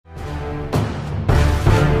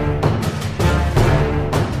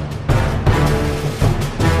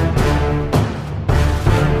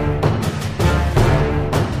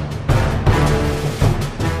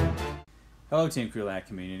Hello, Team Krulak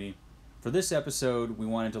community. For this episode, we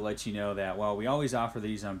wanted to let you know that while we always offer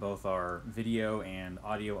these on both our video and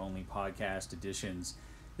audio only podcast editions,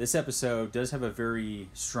 this episode does have a very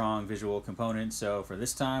strong visual component. So for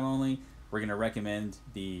this time only, we're going to recommend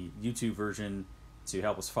the YouTube version to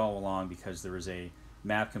help us follow along because there is a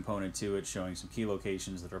map component to it showing some key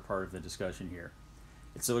locations that are part of the discussion here.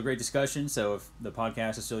 It's still a great discussion, so if the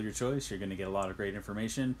podcast is still your choice, you're going to get a lot of great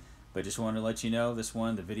information. But just wanted to let you know, this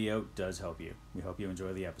one, the video does help you. We hope you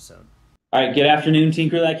enjoy the episode. All right, good afternoon, Team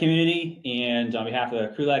Krulak community. And on behalf of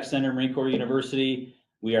the Krulak Center, Marine Corps University,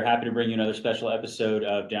 we are happy to bring you another special episode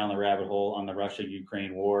of Down the Rabbit Hole on the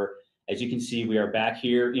Russia-Ukraine war. As you can see, we are back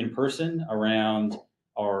here in person around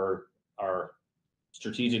our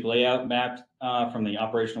strategic layout mapped from the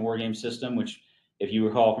Operational War Game System, which, if you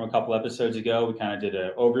recall from a couple episodes ago, we kind of did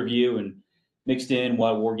an overview and mixed in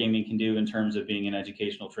what wargaming can do in terms of being an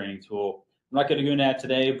educational training tool. I'm not going to go into that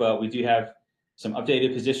today, but we do have some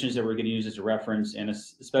updated positions that we're going to use as a reference, and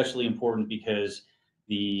it's especially important because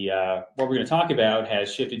the what we're going to talk about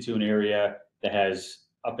has shifted to an area that has,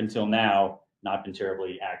 up until now, not been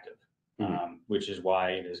terribly active, which is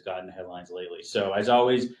why it has gotten the headlines lately. So, as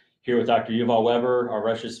always, here with Dr. Yuval Weber, our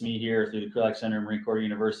Russia SME here through the Krulak Center, Marine Corps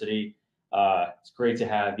University. It's great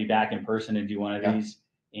to be back in person and do one of these.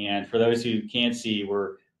 And for those who can't see,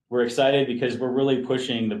 we're excited because we're really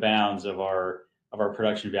pushing the bounds of our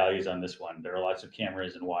production values on this one. There are lots of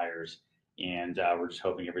cameras and wires, and we're just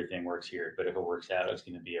hoping everything works here. But if it works out, it's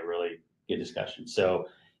going to be a really good discussion. So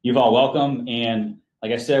you've all welcome. And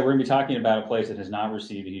like I said, we're going to be talking about a place that has not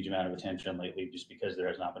received a huge amount of attention lately, just because there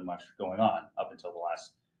has not been much going on up until the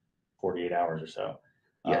last 48 hours or so.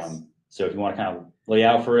 Yes. So if you want to kind of lay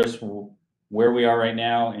out for us where we are right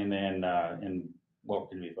now, and then and what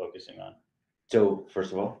we're going to be focusing on. So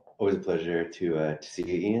first of all, always a pleasure to see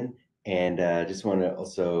you, Ian. And just want to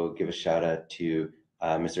also give a shout out to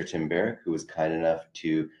Mr. Tim Barrick, who was kind enough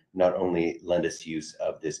to not only lend us use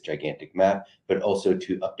of this gigantic map, but also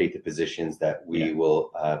to update the positions that we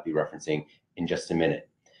will be referencing in just a minute.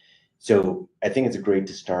 So I think it's great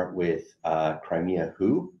to start with Crimea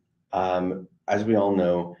who. As we all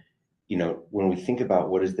know, when we think about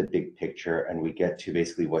what is the big picture and we get to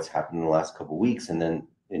basically what's happened in the last couple of weeks and then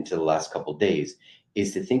into the last couple of days,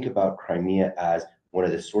 is to think about Crimea as one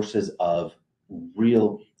of the sources of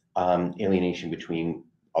real alienation between,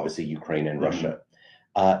 obviously, Ukraine and Russia.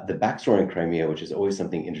 The backstory in Crimea, which is always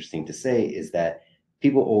something interesting to say, is that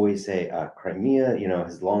people always say Crimea,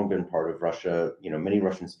 has long been part of Russia. Many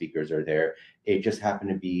Russian speakers are there. It just happened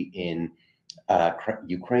to be in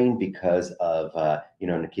Ukraine because of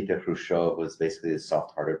Nikita Khrushchev was basically a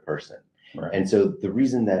soft-hearted person. Right. And so the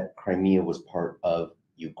reason that Crimea was part of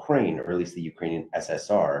Ukraine, or at least the Ukrainian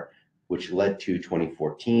SSR, which led to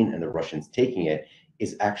 2014 and the Russians taking it,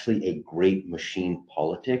 is actually a great machine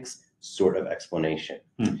politics sort of explanation.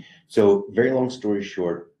 So very long story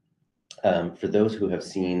short, for those who have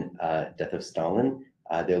seen Death of Stalin,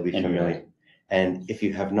 they'll be familiar. And if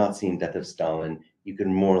you have not seen Death of Stalin, you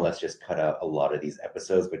can more or less just cut out a lot of these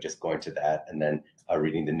episodes, but just going to that and then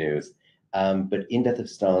reading the news. But in Death of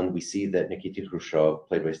Stalin, we see that Nikita Khrushchev,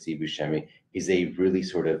 played by Steve Buscemi, is a really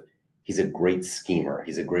he's a great schemer.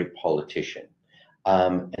 He's a great politician.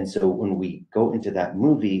 And so when we go into that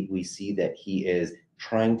movie, we see that he is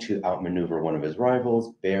trying to outmaneuver one of his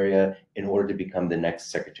rivals, Beria, in order to become the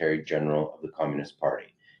next Secretary General of the Communist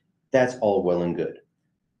Party. That's all well and good.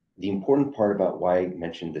 The important part about why I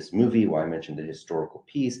mentioned this movie, why I mentioned the historical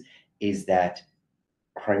piece, is that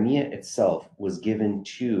Crimea itself was given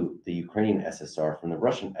to the Ukrainian SSR from the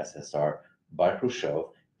Russian SSR by Khrushchev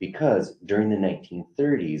because during the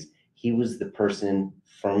 1930s, he was the person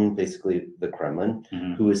from basically the Kremlin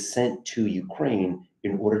who was sent to Ukraine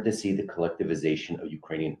in order to see the collectivization of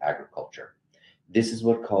Ukrainian agriculture. This is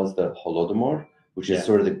what caused the Holodomor, which is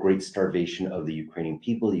sort of the great starvation of the Ukrainian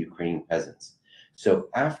people, the Ukrainian peasants. So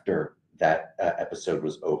after that episode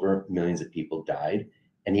was over, millions of people died,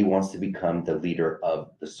 and he wants to become the leader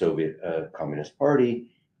of the Soviet Communist Party.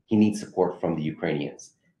 He needs support from the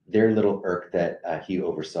Ukrainians. Their little irk that he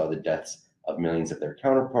oversaw the deaths of millions of their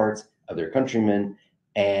counterparts, of their countrymen,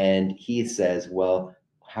 and he says, well,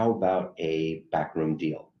 how about a backroom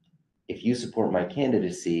deal? If you support my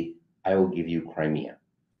candidacy, I will give you Crimea.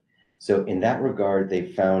 So in that regard, they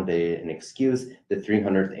found an excuse, the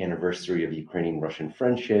 300th anniversary of Ukrainian-Russian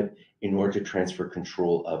friendship, in order to transfer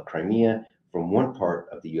control of Crimea from one part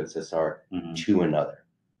of the USSR to another.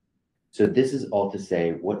 So this is all to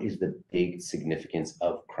say, what is the big significance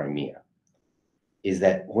of Crimea? Is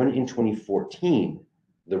that when in 2014,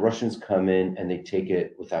 the Russians come in and they take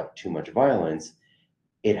it without too much violence,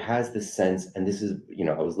 it has the sense, and this is,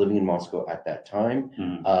 I was living in Moscow at that time,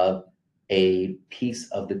 Mhm. of a piece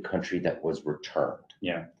of the country that was returned.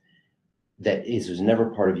 Yeah. That was never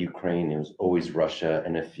part of Ukraine. It was always Russia.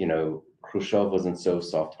 And if, Khrushchev wasn't so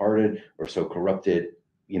soft-hearted or so corrupted,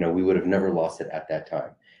 we would have never lost it at that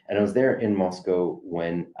time. And I was there in Moscow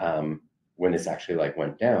when this actually like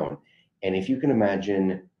went down. And if you can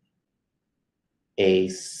imagine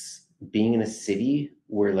being in a city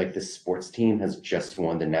where like the sports team has just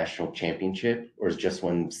won the national championship or has just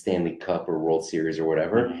won Stanley Cup or World Series or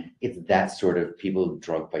whatever, it's that sort of people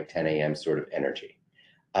drunk by 10 a.m. sort of energy.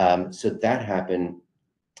 So that happened,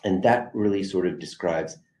 and that really sort of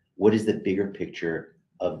describes what is the bigger picture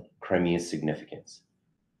of Crimea's significance.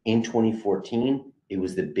 In 2014, it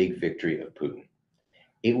was the big victory of Putin.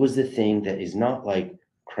 It was the thing that is not like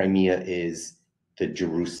Crimea is the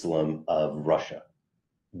Jerusalem of Russia,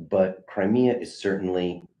 but Crimea is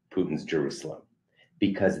certainly Putin's Jerusalem,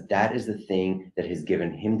 because that is the thing that has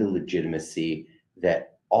given him the legitimacy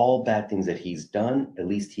that all bad things that he's done, at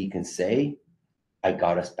least he can say, I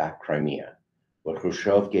got us back Crimea. What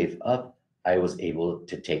Khrushchev gave up, I was able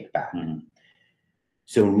to take back.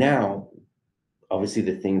 So now, obviously,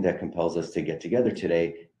 the thing that compels us to get together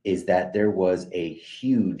today is that there was a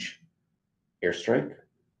huge airstrike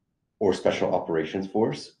or special operations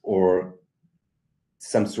force or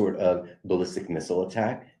some sort of ballistic missile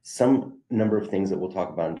attack, some number of things that we'll talk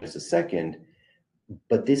about in just a second.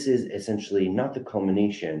 But this is essentially not the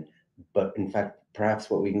culmination, but in fact, perhaps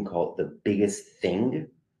what we can call the biggest thing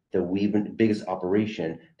biggest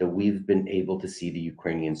operation that we've been able to see the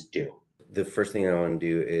Ukrainians do. The first thing I want to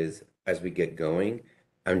do is, as we get going,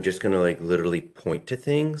 I'm just going to like literally point to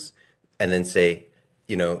things and then say,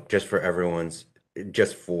 just for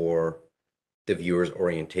the viewer's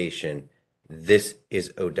orientation, this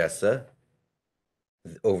is Odessa.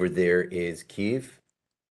 Over there is Kyiv.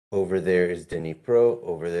 Over there is Dnipro.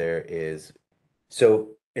 Over there is.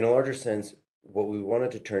 So, in a larger sense, what we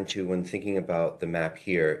wanted to turn to when thinking about the map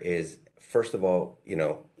here is, first of all,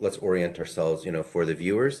 let's orient ourselves, for the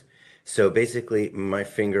viewers. So basically, my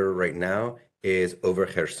finger right now is over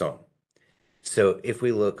Kherson. So if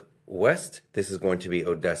we look west, this is going to be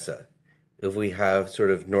Odessa. If we have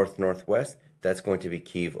sort of north-northwest, that's going to be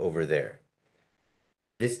Kyiv over there.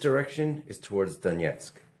 This direction is towards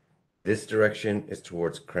Donetsk. This direction is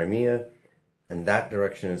towards Crimea, and that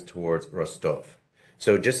direction is towards Rostov.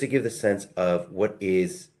 So just to give the sense of what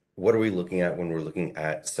are we looking at when we're looking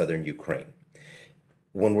at southern Ukraine?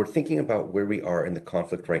 When we're thinking about where we are in the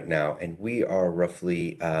conflict right now, and we are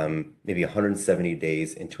roughly maybe 170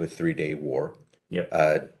 days into a 3-day war,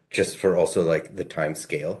 just for also like the time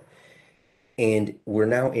scale. And we're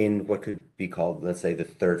now in what could be called, let's say, the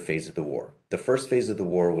third phase of the war. The first phase of the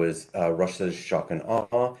war was Russia's shock and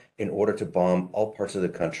awe in order to bomb all parts of the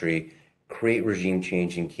country, create regime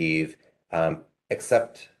change in Kyiv,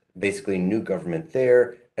 accept basically new government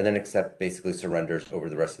there, and then accept basically surrenders over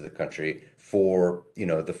the rest of the country for,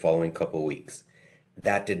 the following couple of weeks.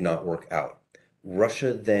 That did not work out.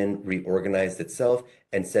 Russia then reorganized itself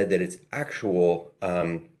and said that its actual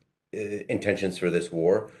intentions for this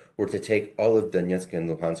war were to take all of Donetsk and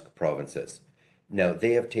Luhansk provinces. Now,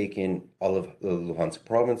 they have taken all of the Luhansk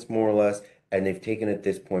province, more or less, and they've taken at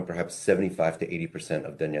this point perhaps 75 to 80%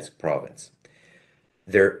 of Donetsk province.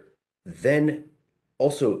 They're then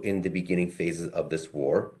also in the beginning phases of this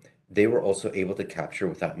war, they were also able to capture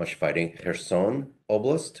without much fighting Kherson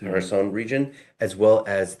Oblast, Kherson region, as well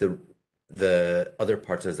as the other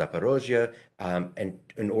parts of Zaporozhye, and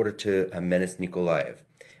in order to menace Nikolaev.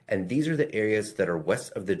 And these are the areas that are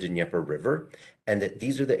west of the Dnieper River, and that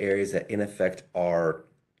these are the areas that, in effect, are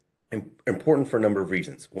important for a number of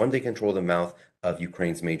reasons. One, they control the mouth of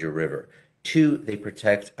Ukraine's major river. Two, they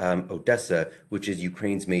protect Odessa, which is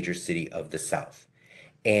Ukraine's major city of the south.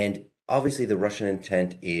 And obviously, the Russian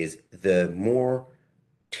intent is the more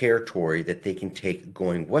territory that they can take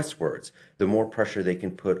going westwards, the more pressure they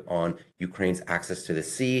can put on Ukraine's access to the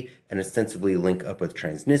sea and ostensibly link up with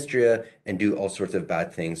Transnistria and do all sorts of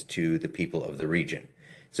bad things to the people of the region.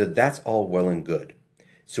 So that's all well and good.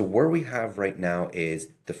 So where we have right now is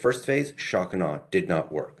the first phase, shock and awe, did not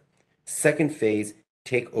work. Second phase,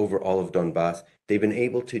 take over all of Donbass. They've been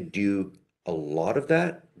able to do a lot of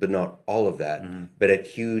that, but not all of that, but at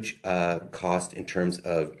huge cost in terms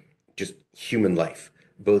of just human life,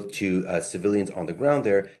 both to civilians on the ground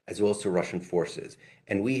there, as well as to Russian forces.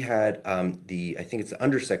 And we had I think it's the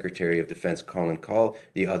Undersecretary of Defense, Colin Kahl,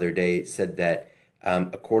 the other day said that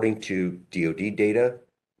according to DoD data,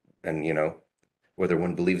 and whether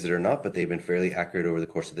one believes it or not, but they've been fairly accurate over the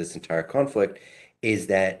course of this entire conflict, is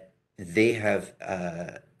that they have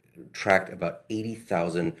tracked about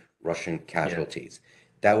 80,000 Russian Yeah. casualties.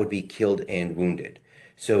 That would be killed and wounded.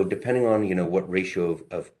 So depending on, what ratio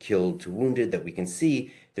of killed to wounded that we can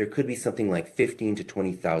see, there could be something like 15 to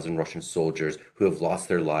 20,000 Russian soldiers who have lost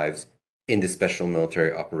their lives in this special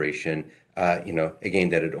military operation, again,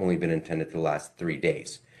 that had only been intended to last 3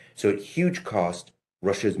 days. So at huge cost,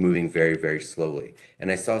 Russia is moving very, very slowly.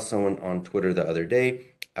 And I saw someone on Twitter the other day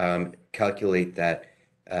calculate that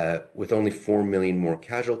with only 4 million more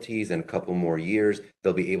casualties and a couple more years,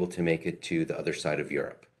 they'll be able to make it to the other side of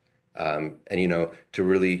Europe. To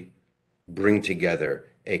really bring together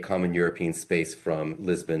a common European space from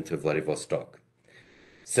Lisbon to Vladivostok.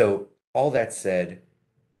 So, all that said,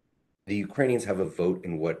 the Ukrainians have a vote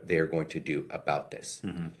in what they're going to do about this.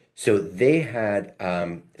 Mm-hmm. So, they had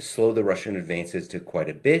slowed the Russian advances to quite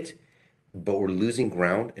a bit, but were losing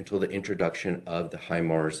ground until the introduction of the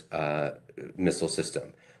HIMARS missile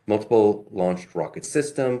system, multiple launched rocket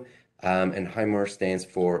system, and HIMARS stands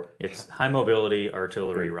for It's High Mobility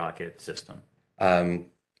Artillery Rocket System.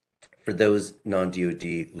 For those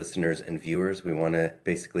non-DoD listeners and viewers, we want to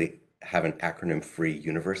basically have an acronym-free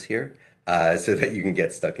universe here so that you can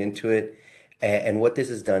get stuck into it. And what this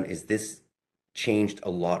has done is this changed a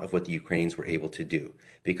lot of what the Ukrainians were able to do.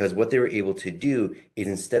 Because what they were able to do is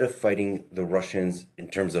instead of fighting the Russians in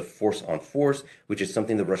terms of force on force, which is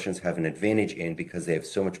something the Russians have an advantage in because they have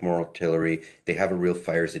so much more artillery, they have a real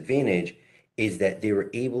fires advantage, is that they were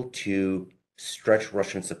able to stretch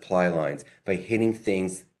Russian supply lines by hitting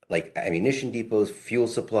things like ammunition depots, fuel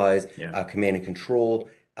supplies, Yeah. command and control,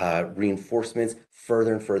 reinforcements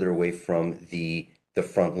further and further away from the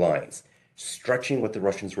front lines, stretching what the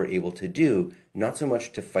Russians were able to do, not so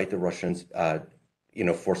much to fight the Russians,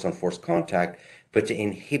 force on force contact, but to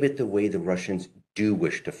inhibit the way the Russians do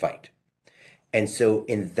wish to fight. And so,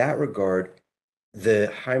 in that regard,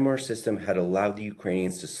 the HIMARS system had allowed the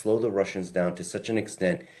Ukrainians to slow the Russians down to such an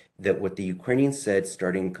extent that what the Ukrainians said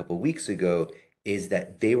starting a couple of weeks ago is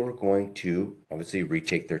that they were going to obviously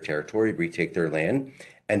retake their territory, retake their land,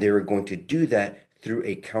 and they were going to do that through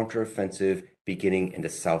a counteroffensive beginning in the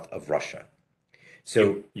south of Russia.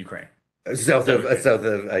 So Ukraine. south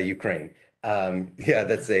of Ukraine. Yeah,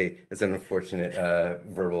 that's an unfortunate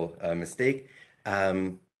verbal mistake.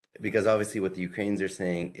 Because obviously what the Ukrainians are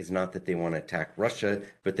saying is not that they want to attack Russia,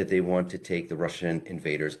 but that they want to take the Russian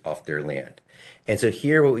invaders off their land. And so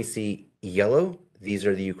here what we see yellow, these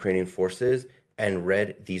are the Ukrainian forces, and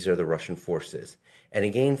red, these are the Russian forces. And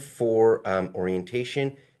again, for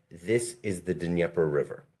orientation, this is the Dnieper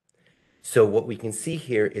River. So what we can see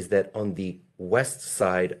here is that on the west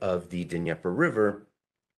side of the Dnieper River,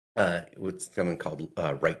 what's something called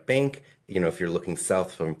right bank, if you're looking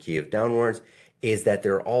south from Kiev downwards, is that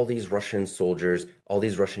there are all these Russian soldiers, all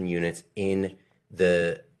these Russian units in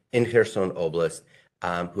Kherson Oblast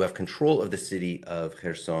who have control of the city of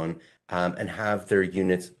Kherson and have their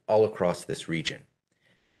units all across this region.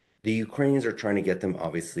 The Ukrainians are trying to get them,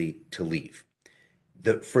 obviously, to leave.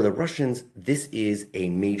 For the Russians, this is a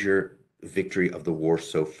major victory of the war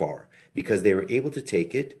so far because they were able to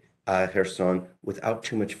take it, Kherson, without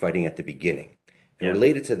too much fighting at the beginning. And Yeah.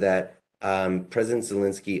 related to that, President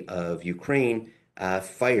Zelensky of Ukraine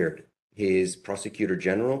fired his prosecutor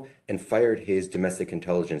general and fired his domestic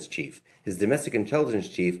intelligence chief. His domestic intelligence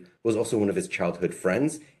chief was also one of his childhood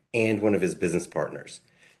friends and one of his business partners.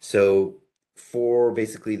 So for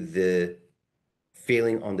basically the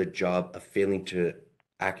failing on the job of failing to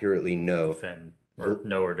accurately know Defend or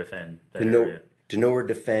know or defend that to know area. to know or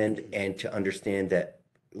defend and to understand that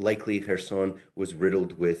likely Kherson was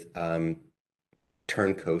riddled with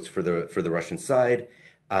turncoats for the Russian side.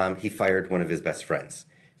 He fired one of his best friends.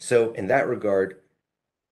 So in that regard,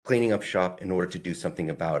 cleaning up shop in order to do something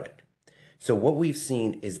about it. So what we've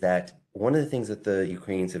seen is that one of the things that the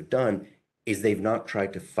Ukrainians have done is they've not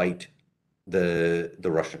tried to fight the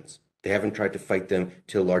Russians. They haven't tried to fight them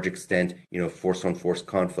to a large extent, force on force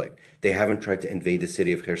conflict. They haven't tried to invade the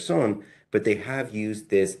city of Kherson, but they have used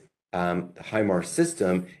this HIMARS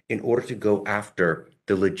system in order to go after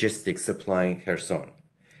the logistics supplying Kherson.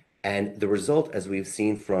 And the result, as we've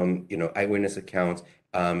seen from eyewitness accounts,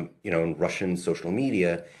 in Russian social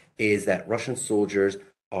media, is that Russian soldiers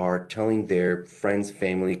are telling their friends,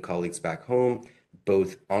 family, colleagues back home,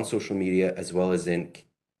 both on social media as well as in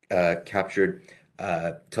captured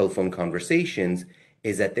telephone conversations,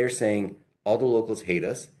 is that they're saying all the locals hate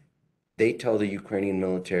us. They tell the Ukrainian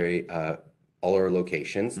military all our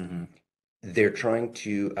locations. Mm-hmm. They're trying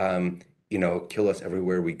to, kill us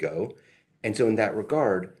everywhere we go. And so in that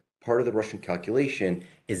regard, part of the Russian calculation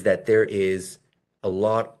is that there is a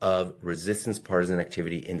lot of resistance partisan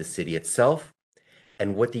activity in the city itself.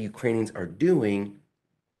 And what the Ukrainians are doing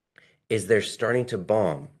is they're starting to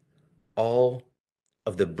bomb all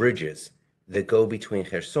of the bridges that go between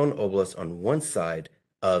Kherson Oblast on one side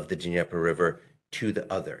of the Dnieper River to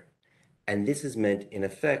the other. And this is meant, in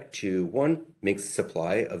effect, to, one, make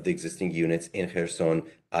supply of the existing units in Kherson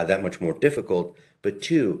that much more difficult, but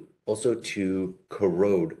two, also to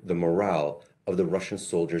corrode the morale of the Russian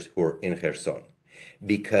soldiers who are in Kherson.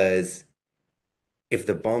 Because if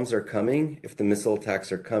the bombs are coming, if the missile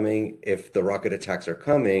attacks are coming, if the rocket attacks are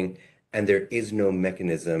coming, and there is no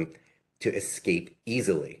mechanism to escape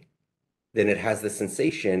easily, then it has the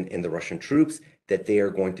sensation in the Russian troops that they are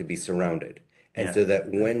going to be surrounded. And so that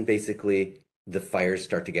when basically the fires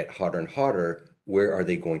start to get hotter and hotter, where are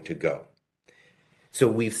they going to go? So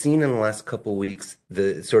we've seen in the last couple of weeks,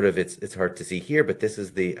 the sort of, it's hard to see here, but this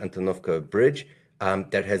is the Antonovka Bridge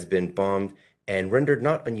that has been bombed and rendered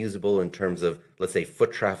not unusable in terms of, let's say,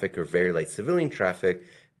 foot traffic or very light civilian traffic,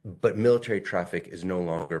 but military traffic is no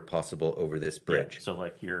longer possible over this bridge. So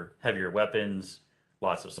like your heavier weapons,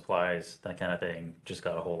 lots of supplies, that kind of thing, just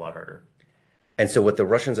got a whole lot harder. And so what the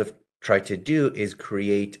Russians have tried to do is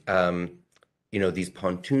create, these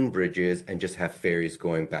pontoon bridges and just have ferries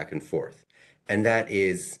going back and forth. And that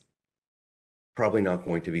is probably not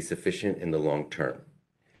going to be sufficient in the long term.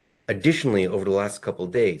 Additionally, over the last couple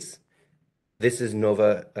of days, this is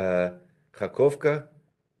Nova Kharkovka,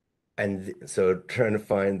 and so trying to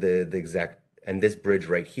find the exact, and this bridge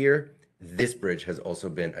right here, this bridge has also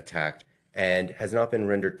been attacked and has not been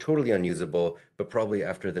rendered totally unusable, but probably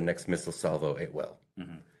after the next missile salvo, it will.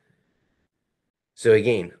 Mm-hmm. So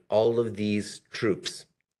again, all of these troops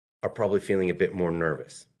are probably feeling a bit more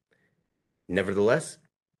nervous. Nevertheless,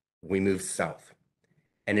 we moved south.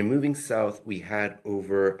 And in moving south, we had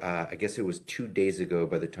over, I guess it was 2 days ago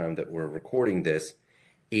by the time that we're recording this,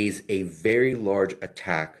 is a very large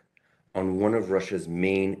attack on one of Russia's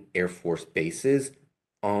main Air Force bases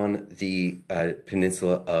on the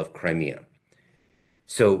peninsula of Crimea.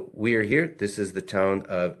 So we are here. This is the town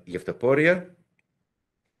of Yevtoporia.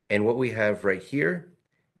 And what we have right here,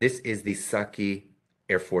 this is the Saki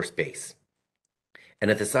Air Force Base.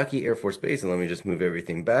 And at the Saki Air Force Base, and let me just move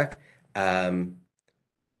everything back,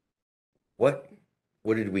 what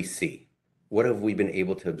did we see? What have we been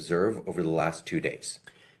able to observe over the last 2 days?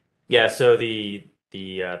 Yeah, so the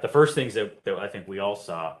first things that I think we all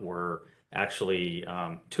saw were actually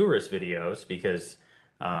tourist videos, because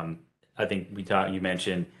I think you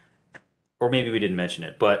mentioned, or maybe we didn't mention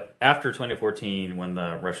it, but after 2014, when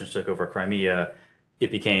the Russians took over Crimea, it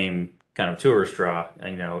became kind of tourist draw.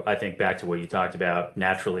 And, I think back to what you talked about,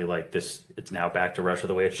 naturally, like this, it's now back to Russia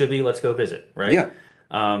the way it should be. Let's go visit, right?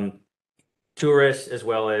 Yeah. Tourists, as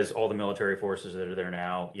well as all the military forces that are there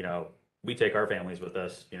now, we take our families with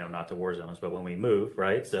us, not to war zones, but when we move,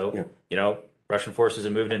 right? So, Russian forces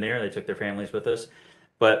have moved in there, they took their families with us.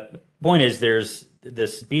 But point is, there's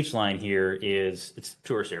this beach line here it's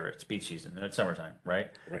tourist area, it's beach season, and it's summertime,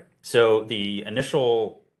 right? Right. So the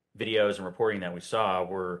initial videos and reporting that we saw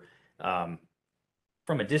were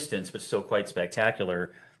from a distance, but still quite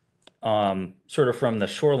spectacular, sort of from the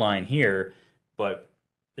shoreline here, but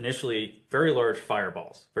initially very large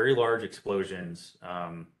fireballs, very large explosions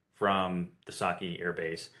from the Saki Air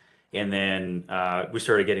Base. And then we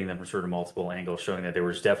started getting them from sort of multiple angles, showing that there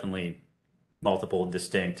was definitely multiple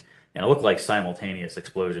distinct, and it looked like simultaneous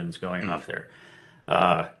explosions going off there.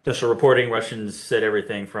 Just reporting, Russians said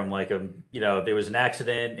everything from like there was an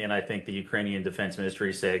accident, and I think the Ukrainian Defense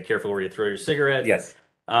Ministry said, careful where you throw your cigarette. Yes.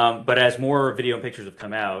 But as more video and pictures have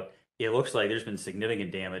come out, it looks like there's been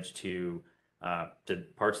significant damage to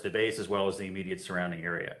parts of the base as well as the immediate surrounding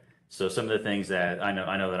area. So some of the things that I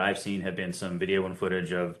know that I've seen have been some video and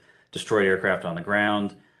footage of destroyed aircraft on the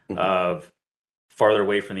ground, of farther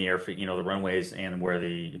away from the the runways, and where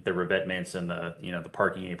the revetments and the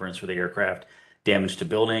parking aprons for the aircraft, damage to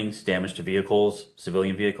buildings, damage to vehicles,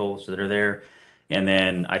 civilian vehicles that are there. And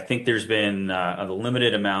then I think there's been a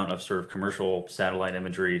limited amount of sort of commercial satellite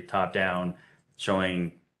imagery top down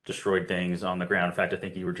showing destroyed things on the ground. In fact, I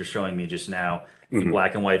think you were just showing me just now the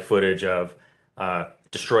black and white footage of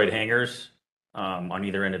destroyed hangars on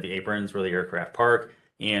either end of the aprons where the aircraft park,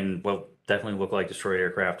 and what definitely look like destroyed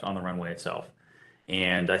aircraft on the runway itself.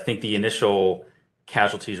 And I think the initial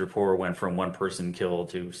casualties report went from one person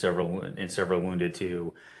killed to several wounded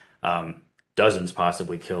to dozens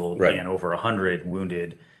possibly killed, right, and over 100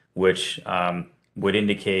 wounded, which would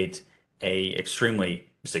indicate a extremely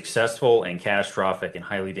successful and catastrophic and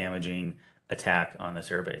highly damaging attack on this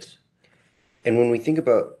airbase. And when we think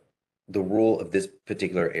about the role of this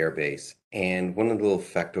particular airbase, and one of the little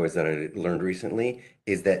factoids that I learned recently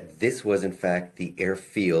is that this was in fact the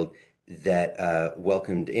airfield that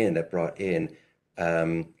brought in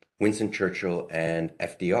Winston Churchill and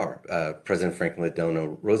FDR, President Franklin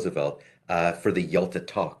Delano Roosevelt, for the Yalta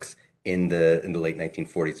talks in the late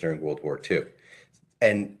 1940s during World War II.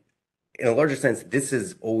 And in a larger sense, this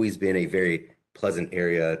has always been a very pleasant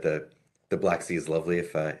area. The Black Sea is lovely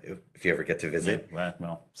if you ever get to visit. Yeah,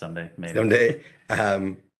 well, someday, maybe. Someday.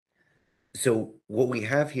 So what we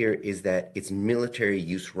have here is that its military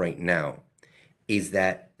use right now is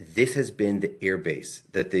that this has been the air base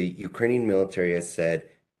that the Ukrainian military has said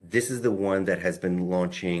this is the one that has been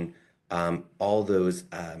launching all those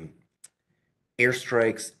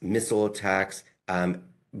airstrikes, missile attacks,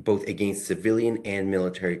 both against civilian and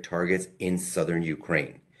military targets in southern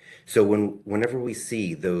Ukraine. So whenever we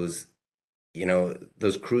see those,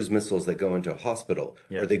 those cruise missiles that go into a hospital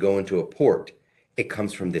or they go into a port, it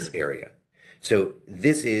comes from this area. So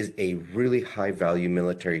this is a really high value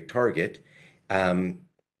military target.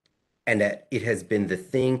 And that it has been the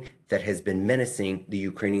thing that has been menacing the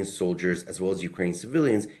Ukrainian soldiers as well as Ukrainian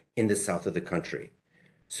civilians in the south of the country.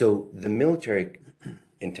 So the military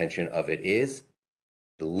intention of it is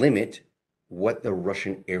to limit what the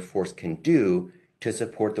Russian Air Force can do to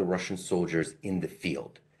support the Russian soldiers in the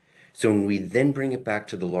field. So when we then bring it back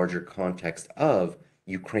to the larger context of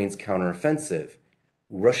Ukraine's counteroffensive,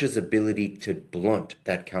 Russia's ability to blunt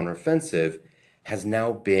that counteroffensive has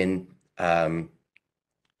now been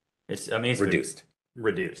it's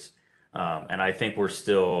reduced. And I think we're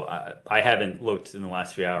still, I haven't looked in the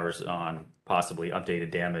last few hours on possibly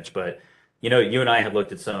updated damage, but you and I have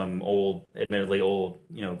looked at some admittedly old,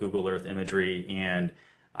 Google Earth imagery, and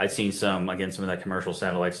I've seen some of that commercial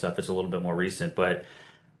satellite stuff that's a little bit more recent, but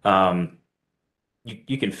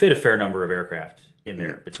you can fit a fair number of aircraft in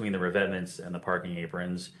there between the revetments and the parking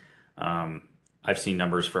aprons. I've seen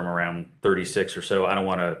numbers from around 36 or so. I don't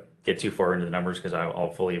want to get too far into the numbers because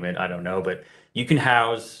I'll fully admit I don't know, but you can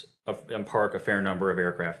house and park a fair number of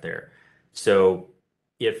aircraft there. So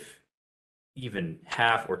if even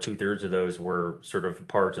half or 2/3 of those were sort of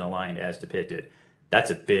parked and aligned as depicted,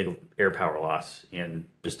 that's a big air power loss in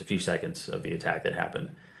just a few seconds of the attack that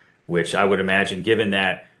happened, which I would imagine, given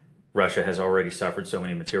that Russia has already suffered so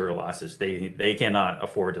many material losses, they cannot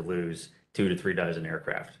afford to lose 2 to 3 dozen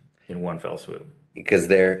aircraft in one fell swoop. Because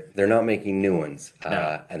they're not making new ones,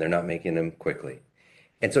 No. and they're not making them quickly.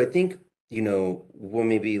 And so I think, we'll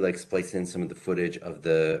maybe like splice in some of the footage of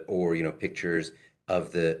pictures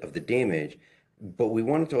of the damage, but we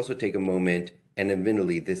wanted to also take a moment, and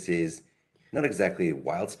admittedly, this is not exactly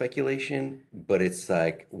wild speculation, but it's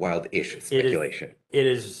like wild-ish speculation. It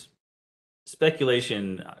is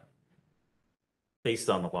speculation based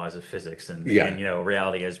on the laws of physics and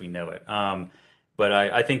reality as we know it. But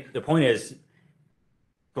I think the point is,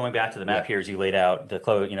 going back to the map here, as you laid out the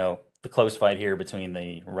close fight here between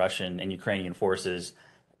the Russian and Ukrainian forces,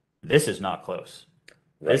 this is not close.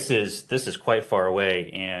 Right. This is quite far away,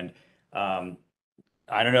 and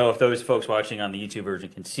I don't know if those folks watching on the YouTube version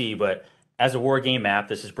can see, but as a war game map,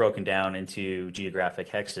 this is broken down into geographic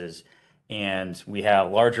hexes, and we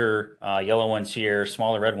have larger yellow ones here,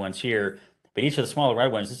 smaller red ones here. But each of the smaller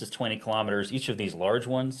red ones, this is 20 kilometers. Each of these large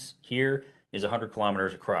ones here is 100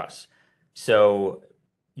 kilometers across. So,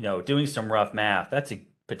 doing some rough math, that's a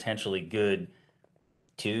potentially good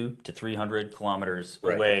 200 to 300 kilometers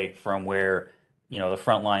away from where, the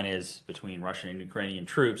front line is between Russian and Ukrainian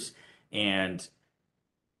troops. And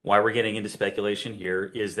why we're getting into speculation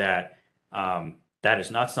here is that that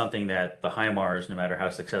is not something that the HIMARS, no matter how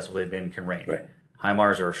successful they've been, can range. Right.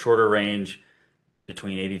 HIMARS are a shorter range,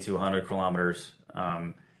 between 80 to 100 kilometers.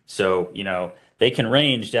 So, they can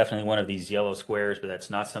range definitely one of these yellow squares, but that's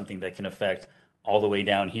not something that can affect all the way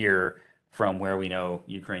down here from where we know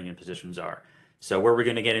Ukrainian positions are. So where we're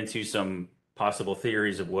going to get into some possible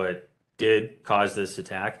theories of what did cause this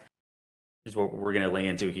attack is what we're going to lay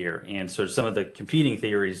into here. And so some of the competing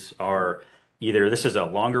theories are either this is a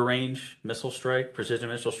longer range missile strike, precision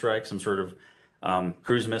missile strike, some sort of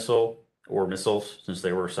cruise missile or missiles, since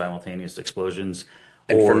they were simultaneous explosions.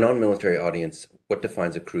 And for non-military audience, what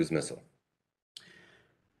defines a cruise missile?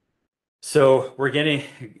 So we're getting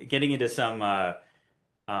into some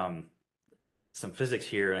physics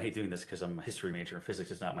here. And I hate doing this because I'm a history major and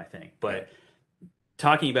physics is not my thing. But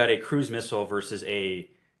talking about a cruise missile versus a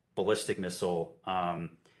ballistic missile,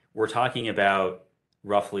 we're talking about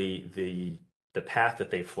roughly the path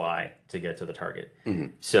that they fly to get to the target. Mm-hmm.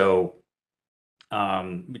 So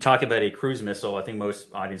we talk about a cruise missile. I think most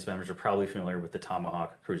audience members are probably familiar with the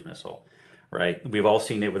Tomahawk cruise missile, right? We've all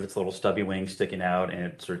seen it with its little stubby wings sticking out, and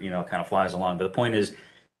it sort of, kind of flies along. But the point is,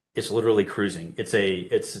 it's literally cruising. It's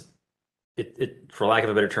for lack of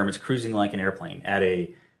a better term, it's cruising like an airplane at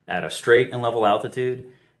a straight and level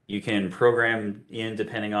altitude. You can program in,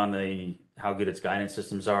 depending on how good its guidance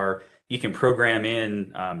systems are, you can program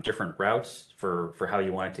in different routes for how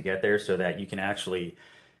you want it to get there, so that you can actually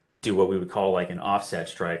do what we would call like an offset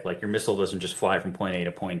strike. Like your missile doesn't just fly from point A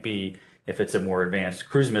to point B. If it's a more advanced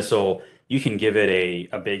cruise missile, you can give it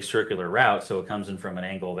a big circular route so it comes in from an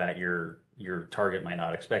angle that your target might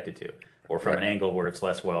not expect it to, or from an angle where it's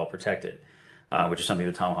less well protected, which is something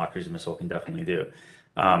the Tomahawk cruise missile can definitely do.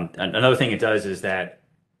 And another thing it does is that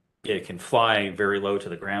it can fly very low to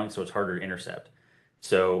the ground, so it's harder to intercept.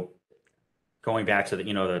 So going back to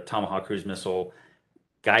the Tomahawk cruise missile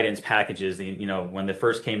guidance packages, when they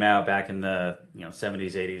first came out back in the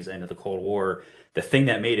 70s, 80s, end of the Cold War, the thing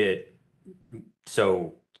that made it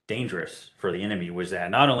so dangerous for the enemy was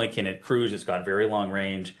that not only can it cruise, it's got very long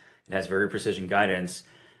range, it has very precision guidance,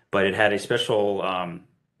 but it had a special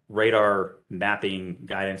radar mapping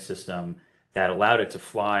guidance system that allowed it to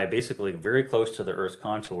fly basically very close to the Earth's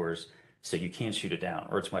contours, so you can't shoot it down,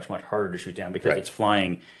 or it's much, much harder to shoot down because it's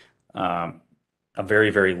flying a very,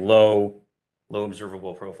 very low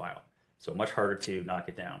observable profile. So much harder to knock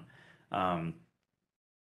it down.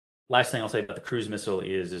 Last thing I'll say about the cruise missile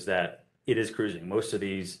is that it is cruising. Most of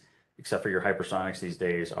these, except for your hypersonics these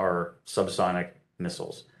days, are subsonic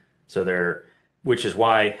missiles. Which is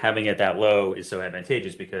why having it that low is so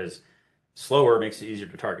advantageous, because slower makes it easier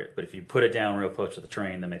to target. But if you put it down real close to the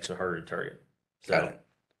terrain, that makes it harder to target. So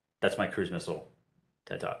that's my cruise missile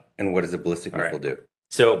TED Talk. And what does a ballistic missile do?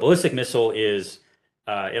 So ballistic missile is,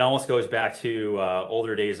 it almost goes back to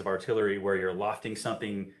older days of artillery, where you're lofting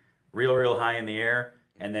something real high in the air,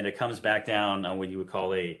 and then it comes back down on what you would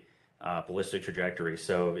call a ballistic trajectory.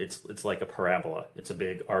 So it's like a parabola. It's a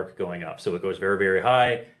big arc going up. So it goes very, very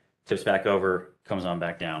high, tips back over, comes on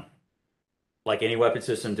back down. Like any weapon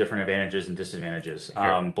system, different advantages and disadvantages.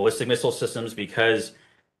 Sure. Ballistic missile systems, because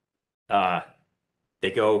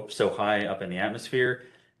they go so high up in the atmosphere,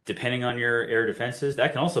 depending on your air defenses,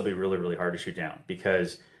 that can also be really, really hard to shoot down,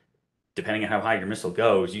 because depending on how high your missile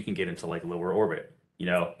goes, you can get into like lower orbit,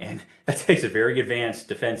 and that takes a very advanced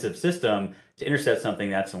defensive system to intercept something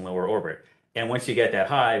that's in lower orbit. And once you get that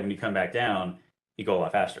high, when you come back down, you go a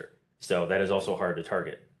lot faster. So that is also hard to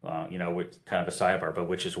target, with kind of a sidebar, but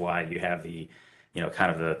which is why you have the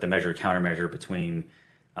measure countermeasure between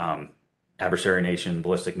adversary nation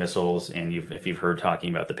ballistic missiles, and if you've heard talking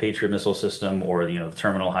about the Patriot missile system, or the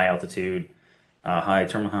terminal high altitude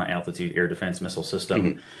air defense missile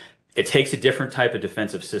system. It takes a different type of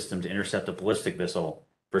defensive system to intercept a ballistic missile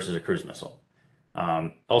versus a cruise missile.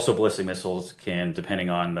 Also, ballistic missiles can, depending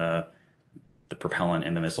on the propellant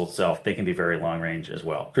in the missile itself, they can be very long range as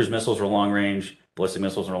well. Cruise missiles are long range, ballistic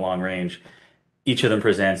missiles are long range. Each of them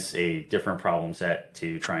presents a different problem set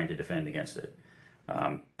to trying to defend against it.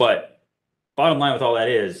 But bottom line with all that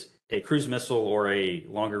is, a cruise missile or a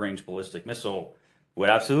longer range ballistic missile would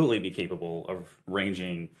absolutely be capable of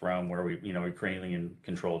ranging from where Ukrainian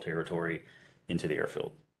controlled territory into the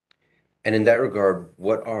airfield. And in that regard,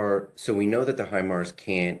 so we know that the HIMARS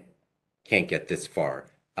can't get this far,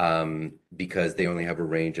 because they only have a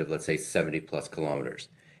range of, let's say, 70 plus kilometers.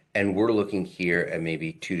 And we're looking here at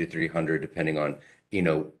maybe 200 to 300, depending on,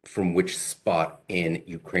 from which spot in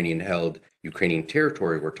Ukrainian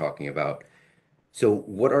territory we're talking about. So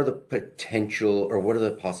what are the potential, or what are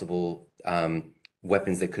the possible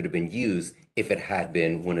weapons that could have been used if it had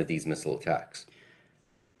been one of these missile attacks?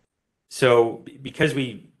 So because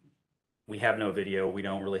we have no video, we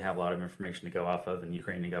don't really have a lot of information to go off of, and the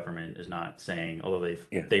Ukrainian government is not saying, although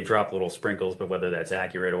they've dropped little sprinkles, but whether that's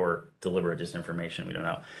accurate or deliberate disinformation, we don't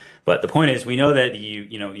know. But the point is, we know that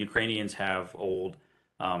Ukrainians have old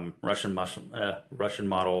Russian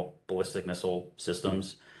model ballistic missile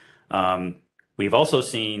systems. We've also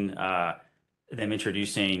seen them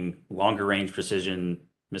introducing longer range precision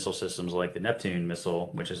missile systems like the Neptune missile,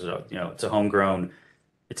 which is it's a homegrown,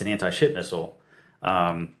 it's an anti-ship missile.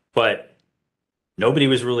 But nobody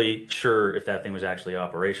was really sure if that thing was actually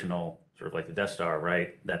operational, sort of like the Death Star,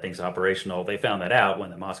 right? That thing's operational. They found that out when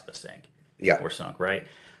the Moskva sank. Or sunk, right?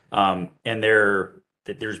 And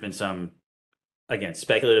there's been some, again,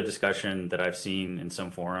 speculative discussion that I've seen in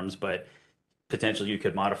some forums, but potentially you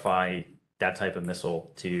could modify that type of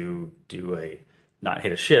missile to not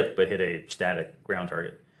hit a ship, but hit a static ground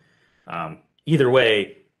target. Either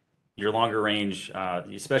way, your longer range,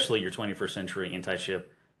 especially your 21st century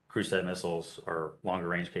anti-ship cruise set missiles, are longer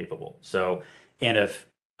range capable. So, and if,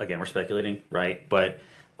 again, we're speculating, right? But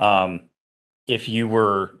if you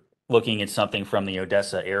were looking at something from the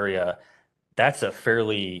Odessa area, that's a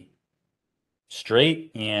fairly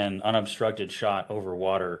straight and unobstructed shot over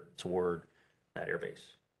water toward that airbase.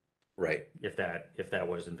 Right. If that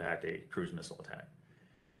was in fact a cruise missile attack.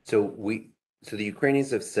 So the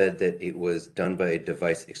Ukrainians have said that it was done by a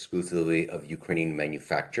device exclusively of Ukrainian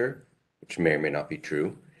manufacture, which may or may not be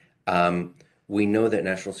true. Um, we know that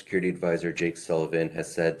National Security Advisor Jake Sullivan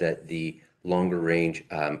has said that the longer range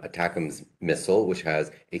ATACMS missile, which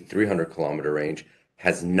has a 300-kilometer range,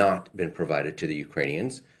 has not been provided to the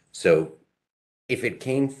Ukrainians. So if it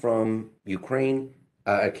came from Ukraine,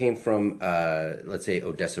 it came from, let's say,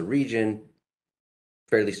 Odessa region,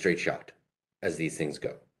 fairly straight shot as these things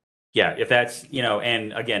go. Yeah, if that's,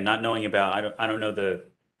 and again, not knowing about, I don't know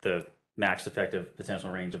the max effective potential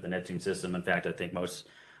range of the Neptune system. In fact, I think most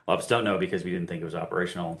of us don't know because we didn't think it was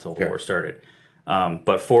operational until the war Fair. started.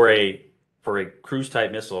 But for a cruise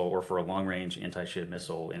type missile or for a long range anti-ship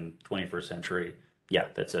missile in 21st century, yeah,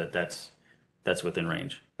 that's within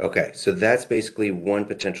range. Okay, so that's basically one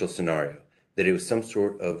potential scenario, that it was some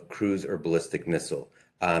sort of cruise or ballistic missile.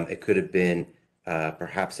 It could have been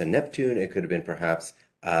perhaps a Neptune. It could have been perhaps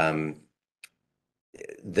um,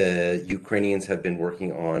 the Ukrainians have been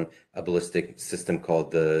working on a ballistic system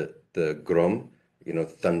called the Grom,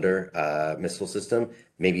 Thunder missile system.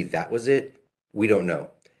 Maybe that was it. We don't know.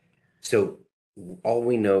 So all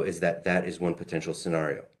we know is that that is one potential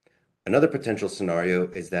scenario. Another potential scenario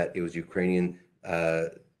is that it was Ukrainian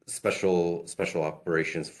special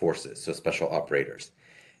operations forces, so special operators.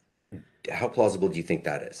 How plausible do you think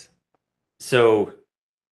that is? So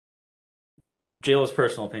JLo's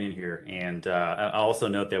personal opinion here, and I'll also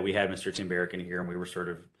note that we had Mr. Tim Barrick in here, and we were sort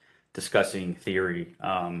of discussing theory.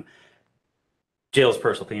 JLo's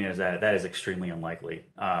personal opinion is that that is extremely unlikely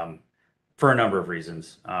for a number of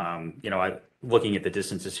reasons. Looking at the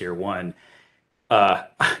distances here, one, uh,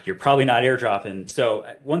 you're probably not airdropping. So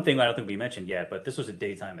one thing I don't think we mentioned yet, but this was a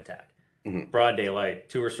daytime attack, Mhm. broad daylight.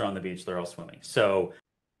 Tourists are on the beach; they're all swimming. So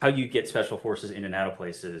how you get special forces in and out of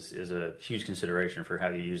places is a huge consideration for how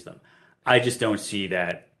you use them. I just don't see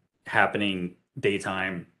that happening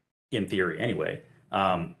daytime in theory anyway.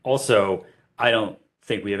 Also, I don't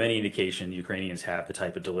think we have any indication the Ukrainians have the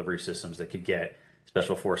type of delivery systems that could get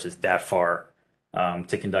special forces that far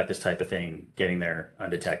to conduct this type of thing, getting there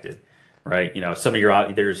undetected, right? Some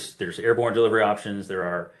of there's airborne delivery options, there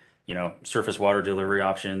are surface water delivery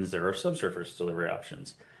options, there are subsurface delivery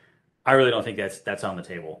options. I really don't think that's on the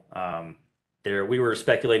table. There we were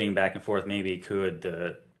speculating back and forth. Maybe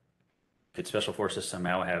could special forces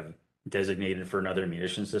somehow have designated for another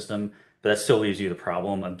munition system, but that still leaves you the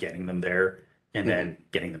problem of getting them there and Mhm. then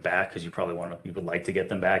getting them back because you would like to get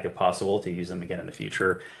them back if possible to use them again in the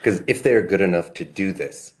future. Because if they're good enough to do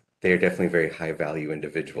this, they are definitely very high value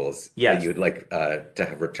individuals that you Yes, would like to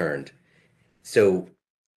have returned. So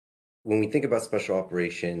when we think about special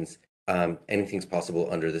operations, anything's possible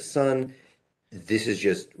under the sun. This is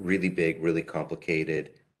just really big, really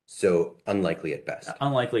complicated, so unlikely at best.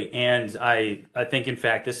 unlikely. And I think in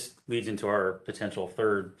fact this leads into our potential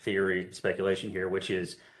third theory speculation here, which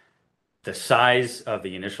is the size of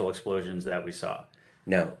the initial explosions that we saw.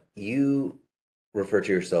 Now, you refer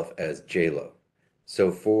to yourself as JLo.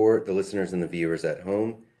 So for the listeners and the viewers at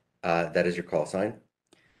home, that is your call sign.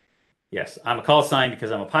 Yes, I'm a call sign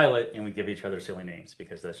because I'm a pilot, and we give each other silly names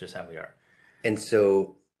because that's just how we are. And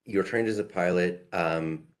so you're trained as a pilot.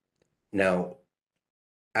 Now,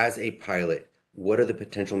 as a pilot, what are the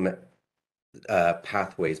potential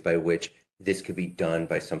pathways by which this could be done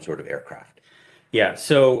by some sort of aircraft? Yeah,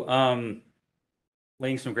 so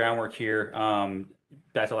laying some groundwork here.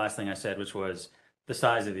 Back to the last thing I said, which was the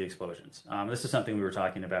size of the explosions. This is something we were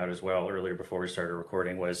talking about as well earlier before we started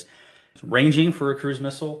recording. Was ranging for a cruise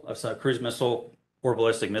missile or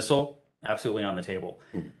ballistic missile, absolutely on the table.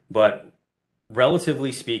 Mhm. But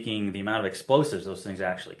relatively speaking, the amount of explosives those things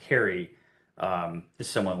actually carry is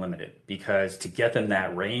somewhat limited because to get them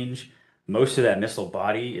that range, most of that missile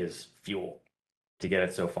body is fuel to get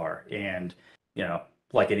it so far. And, you know,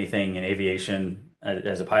 like anything in aviation,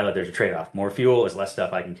 as a pilot, there's a trade-off. More fuel is less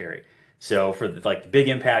stuff I can carry. So for the big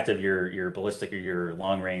impact of your ballistic or your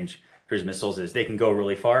long range cruise missiles is they can go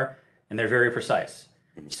really far and they're very precise.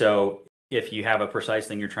 Mhm. So if you have a precise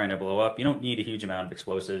thing you're trying to blow up, you don't need a huge amount of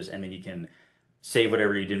explosives, and then you can save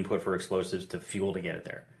whatever you didn't put for explosives to fuel to get it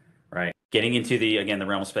there, right? Getting into the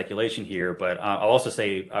realm of speculation here, but I'll also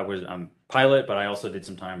say I'm pilot, but I also did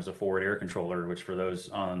some time as a forward air controller, which for those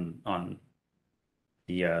on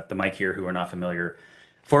the mic here who are not familiar,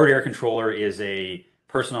 forward air controller is a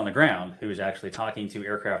person on the ground who is actually talking to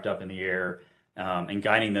aircraft up in the air and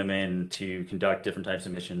guiding them in to conduct different types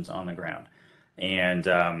of missions on the ground. And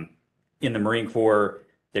in the Marine Corps,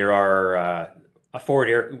 there are a forward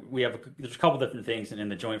air. There's a couple different things, and in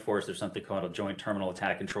the Joint Force, there's something called a Joint Terminal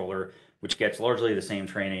Attack Controller, which gets largely the same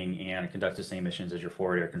training and conducts the same missions as your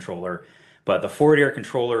forward air controller. But the forward air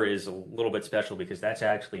controller is a little bit special because that's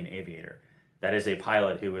actually an aviator. That is a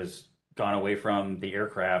pilot who has gone away from the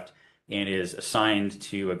aircraft and is assigned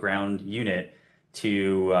to a ground unit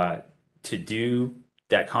to do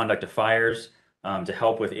that conduct of fires, to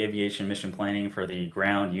help with aviation mission planning for the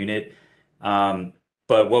ground unit.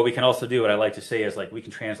 But what we can also do, what I like to say is like we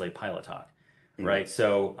can translate pilot talk, right?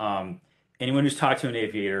 So anyone who's talked to an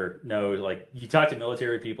aviator knows, like you talk to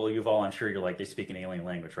military people, Yuval, I'm sure you're like they speak an alien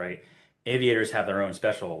language, right? Aviators have their own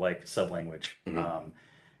special like sub language.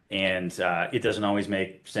 And it doesn't always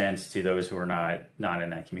make sense to those who are not in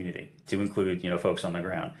that community, to include folks on the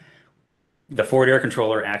ground. The forward air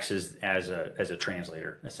controller acts as a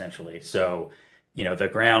translator essentially. So the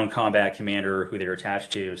ground combat commander who they're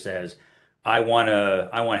attached to says, I want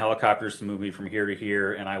helicopters to move me from here to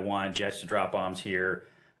here, and I want jets to drop bombs here.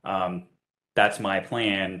 That's my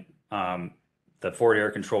plan. The forward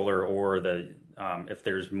air controller, or if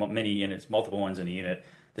there's many units, multiple ones in a unit,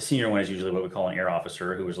 the senior one is usually what we call an air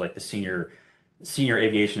officer, who is like the senior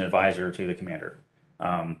aviation advisor to the commander.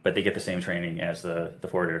 But they get the same training as the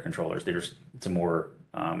forward air controllers. It's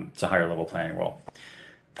a higher level planning role.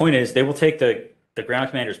 Point is, they will take the ground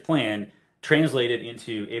commander's plan, translate it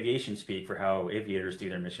into aviation speak for how aviators do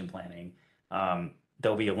their mission planning.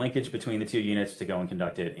 There'll be a linkage between the two units to go and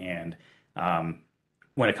conduct it. And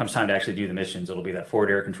when it comes time to actually do the missions, it'll be that forward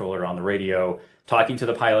air controller on the radio talking to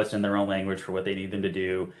the pilots in their own language for what they need them to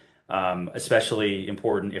do. Especially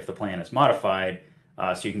important if the plan is modified,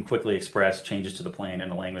 so you can quickly express changes to the plan in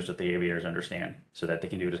a language that the aviators understand, so that they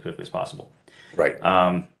can do it as quickly as possible. Right.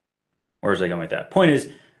 Where was I going with that? Point is,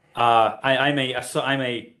 I'm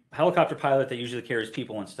a helicopter pilot that usually carries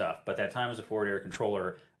people and stuff, but that time as a forward air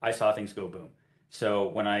controller, I saw things go boom. So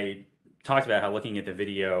when I talked about how looking at the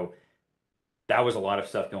video, that was a lot of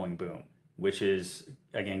stuff going boom, which is,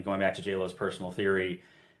 again, going back to JLo's personal theory,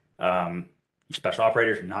 special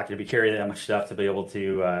operators are not going to be carrying that much stuff to be able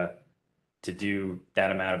to do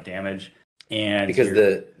that amount of damage. And because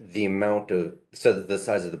the amount of, so the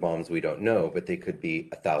size of the bombs we don't know, but they could be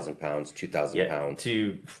 1,000 pounds, 2,000 pounds.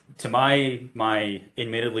 To my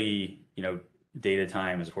admittedly data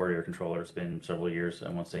time as a forward air controller, it's been several years. I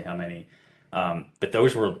won't say how many, but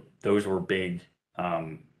those were big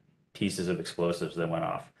pieces of explosives that went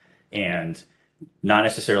off, and not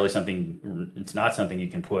necessarily something. It's not something you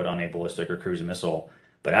can put on a ballistic or cruise missile,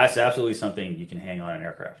 but that's absolutely something you can hang on an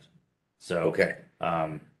aircraft. So okay.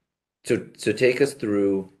 So take us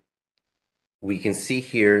through. We can see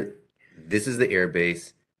here, this is the air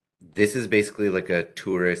base. This is basically like a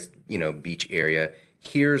tourist, beach area.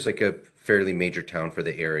 Here's like a fairly major town for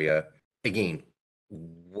the area. Again,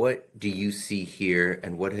 what do you see here,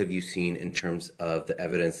 and what have you seen in terms of the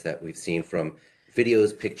evidence that we've seen from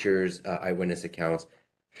videos, pictures, eyewitness accounts?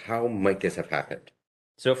 How might this have happened?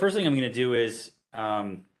 So first thing I'm going to do is,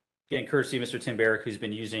 getting courtesy of Mr. Tim Barrick, who's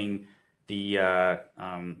been using the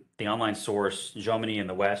online source Germany in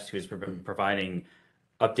the West, who's providing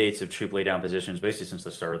updates of troop laydown positions basically since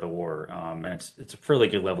the start of the war, and it's a fairly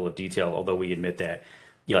good level of detail. Although we admit that,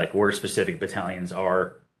 where specific battalions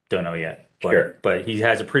are, don't know yet. But he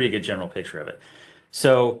has a pretty good general picture of it.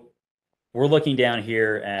 So we're looking down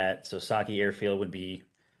here at Saki Airfield would be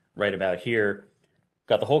right about here.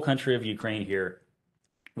 Got the whole country of Ukraine here.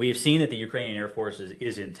 We have seen that the Ukrainian Air Force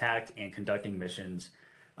is intact and conducting missions.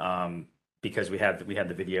 Because we have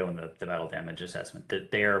the video and the battle damage assessment, that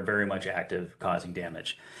they are very much active, causing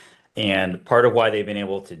damage. And part of why they've been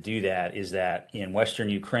able to do that is that in Western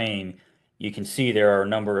Ukraine, you can see there are a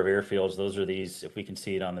number of airfields. Those are these, if we can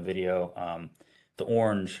see it on the video, the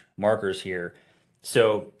orange markers here.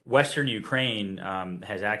 So Western Ukraine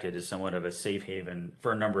has acted as somewhat of a safe haven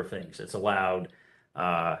for a number of things. It's allowed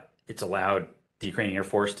the Ukrainian Air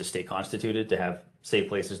Force to stay constituted, to have safe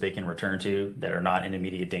places they can return to that are not in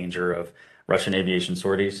immediate danger of Russian aviation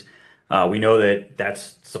sorties. We know that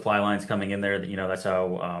that's supply lines coming in there. That's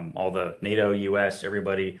how all the NATO, US,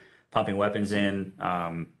 everybody pumping weapons in,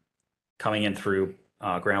 coming in through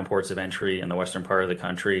ground ports of entry in the western part of the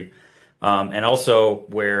country. And also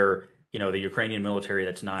where, the Ukrainian military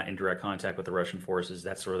that's not in direct contact with the Russian forces,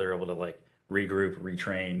 that's where they're able to regroup,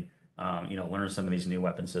 retrain, learn some of these new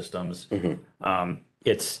weapon systems. Mm-hmm.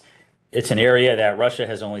 It's an area that Russia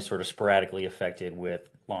has only sort of sporadically affected with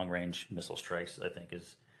long-range missile strikes, I think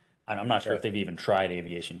I'm not sure if they've even tried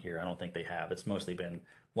aviation here. I don't think they have. It's mostly been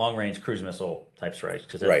long-range cruise missile type strikes,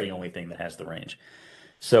 because that's the only thing that has the range.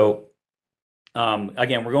 So,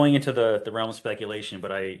 again, we're going into the realm of speculation,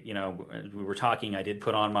 but we were talking, I did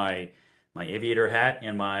put on my aviator hat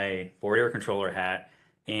and my forward air controller hat,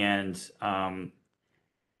 and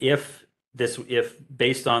if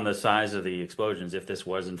based on the size of the explosions, if this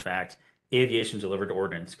was in fact aviation delivered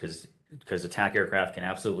ordnance, because attack aircraft can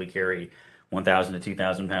absolutely carry 1,000 to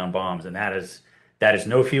 2,000 pound bombs, and that is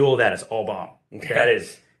no fuel. That is all bomb. That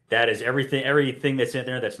is everything that's in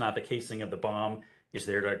there that's not the casing of the bomb is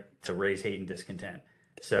there to raise hate and discontent.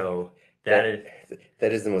 So that is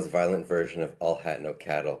that is the most violent version of all hat, no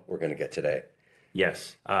cattle we're going to get today.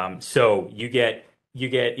 yes. So you get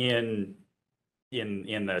in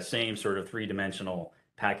the same sort of three-dimensional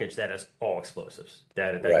package that is all explosives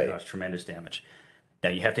that can Right. cause tremendous damage. Now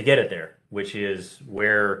you have to get it there, which is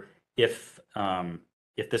where if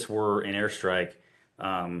this were an airstrike,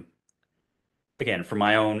 um, again, from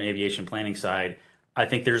my own aviation planning side, I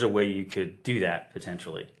think there's a way you could do that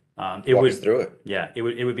potentially. Walk us through it. Yeah, it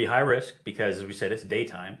would be high risk because, as we said, it's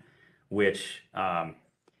daytime, which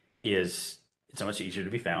is it's so much easier to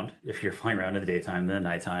be found if you're flying around in the daytime than the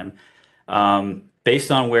nighttime.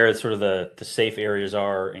 Based on where sort of the safe areas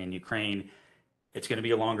are in Ukraine, it's going to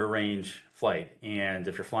be a longer range flight. And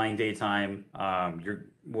if you're flying daytime, you're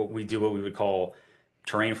what we would call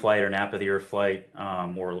terrain flight or nap of the earth flight,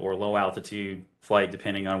 or low altitude flight,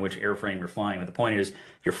 depending on which airframe you're flying. But the point is,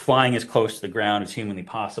 you're flying as close to the ground as humanly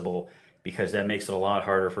possible because that makes it a lot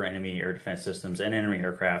harder for enemy air defense systems and enemy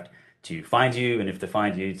aircraft to find you. And if they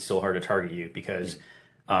find you, it's still hard to target you because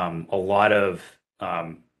a lot of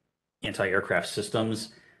anti-aircraft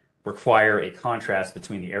systems require a contrast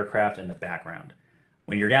between the aircraft and the background.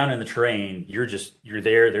 When you're down in the terrain, you're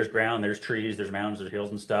there. There's ground, there's trees, there's mountains, there's hills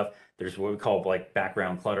and stuff. There's what we call like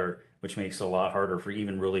background clutter, which makes it a lot harder for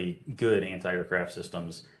even really good anti-aircraft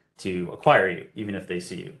systems to acquire you, even if they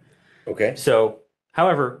see you. Okay. So,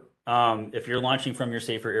 however, if you're launching from your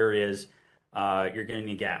safer areas, you're going to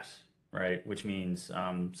need gas, right? Which means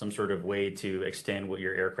some sort of way to extend what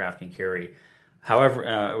your aircraft can carry.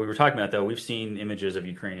 However, we were talking about though, we've seen images of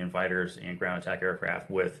Ukrainian fighters and ground attack aircraft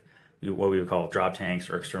with what we would call drop tanks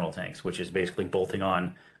or external tanks, which is basically bolting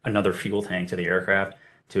on another fuel tank to the aircraft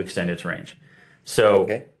to extend its range. So,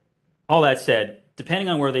 Okay. all that said, depending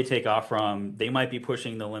on where they take off from, they might be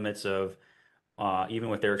pushing the limits of even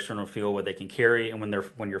with their external fuel, what they can carry. And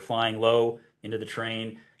when you're flying low into the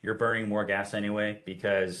terrain, you're burning more gas anyway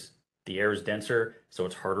because the air is denser, so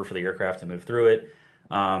it's harder for the aircraft to move through it.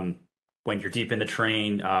 When you're deep in the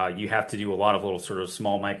terrain, you have to do a lot of little sort of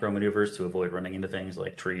small micro maneuvers to avoid running into things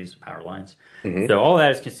like trees, power lines. Hmm. So all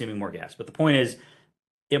that is consuming more gas. But the point is,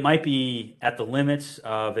 it might be at the limits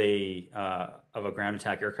of a ground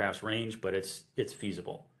attack aircraft's range, but it's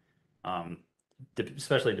feasible,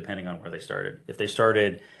 especially depending on where they started. If they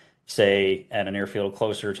started, say, at an airfield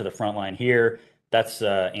closer to the front line here, that's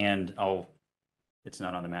it's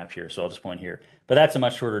not on the map here, so I'll just point here. But that's a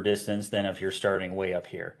much shorter distance than if you're starting way up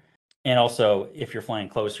here. And also, if you're flying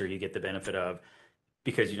closer, you get the benefit of,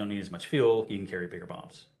 because you don't need as much fuel, you can carry bigger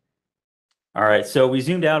bombs. All right, so we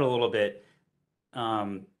zoomed out a little bit.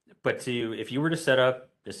 But if you were to set up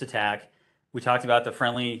this attack, we talked about the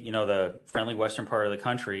friendly western part of the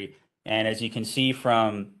country. And as you can see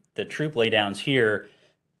from the troop laydowns here,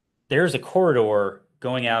 there's a corridor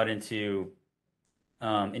going out into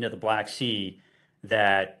the Black Sea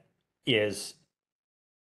that is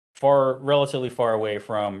relatively far away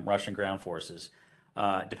from Russian ground forces.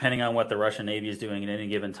 Depending on what the Russian Navy is doing at any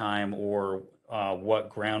given time, or what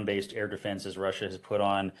ground-based air defenses Russia has put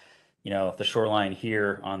on, the shoreline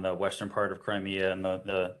here on the western part of Crimea and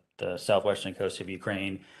the southwestern coast of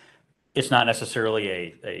Ukraine, it's not necessarily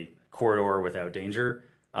a corridor without danger.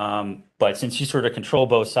 But since you sort of control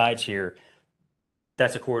both sides here,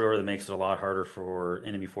 that's a corridor that makes it a lot harder for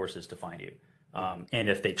enemy forces to find you. And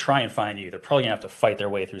if they try and find you, they're probably gonna have to fight their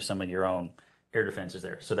way through some of your own air defenses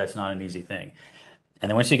there. So that's not an easy thing. And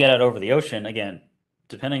then once you get out over the ocean, again,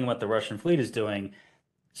 depending on what the Russian fleet is doing,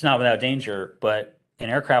 it's not without danger, but an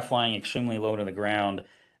aircraft flying extremely low to the ground,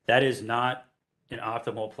 that is not an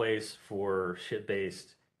optimal place for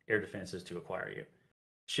ship-based air defenses to acquire you.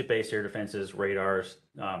 Ship-based air defenses, radars,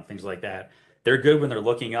 things like that, they're good when they're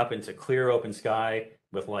looking up into clear open sky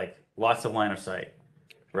with like lots of line of sight,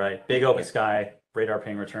 right? Big open sky, radar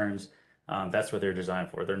ping returns. That's what they're designed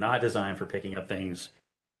for. They're not designed for picking up things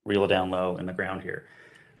real down low in the ground here.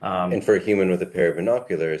 And for a human with a pair of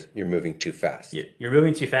binoculars, you're moving too fast. You're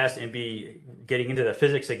moving too fast and be getting into the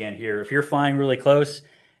physics again here. If you're flying really close,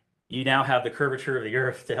 you now have the curvature of the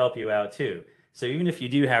Earth to help you out too. So even if you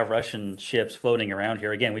do have Russian ships floating around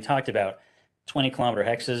here, again, we talked about 20-kilometer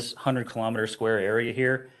hexes, 100-kilometer square area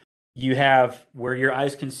here. You have where your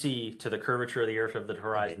eyes can see to the curvature of the Earth of the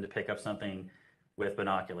horizon to pick up something with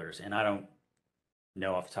binoculars. And I don't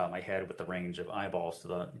know off the top of my head what the range of eyeballs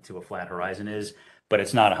to a flat horizon is, but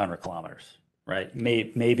it's not 100 kilometers. right?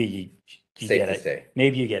 Maybe you Safe get to say.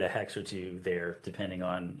 maybe you get a hex or two there, depending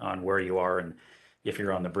on where you are and if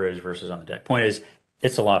you're on the bridge versus on the deck. Point is,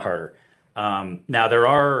 it's a lot harder. Now there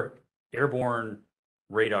are airborne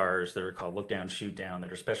radars that are called look down, shoot down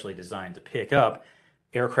that are specially designed to pick up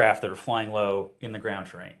aircraft that are flying low in the ground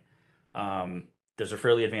terrain. Those are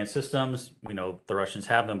fairly advanced systems. We know the Russians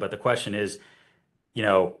have them, but the question is,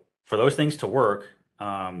 for those things to work,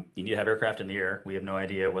 you need to have aircraft in the air. We have no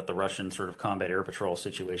idea what the Russian sort of combat air patrol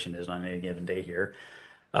situation is on any given day here.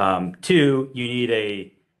 Two,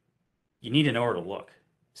 you need to know where to look.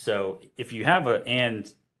 So if you have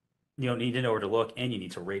and you don't need to know where to look, and you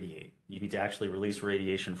need to radiate. You need to actually release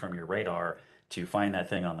radiation from your radar to find that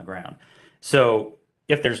thing on the ground. So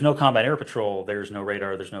if there's no combat air patrol, there's no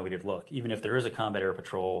radar, there's no way to look. Even if there is a combat air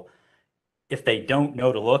patrol, if they don't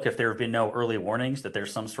know to look, if there have been no early warnings that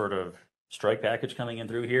there's some sort of strike package coming in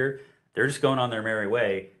through here, they're just going on their merry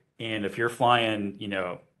way. And if you're flying,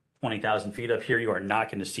 20,000 feet up here, you are not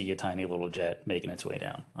going to see a tiny little jet making its way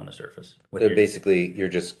down on the surface. So basically, you're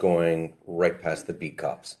just going right past the beat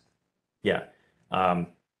cops. Yeah.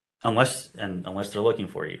 Unless they're looking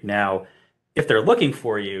for you. Now, if they're looking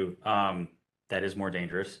for you, that is more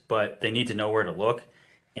dangerous, but they need to know where to look.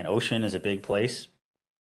 An ocean is a big place.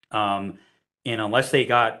 And unless they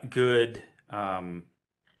got good,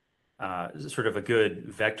 sort of a good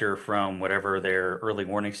vector from whatever their early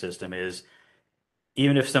warning system is,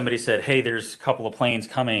 even if somebody said, hey, there's a couple of planes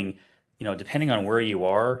coming, depending on where you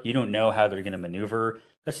are, you don't know how they're going to maneuver.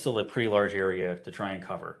 That's still a pretty large area to try and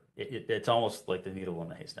cover. It's almost like the needle in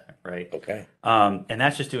the haystack, right? Okay. And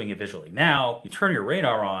that's just doing it visually. Now, you turn your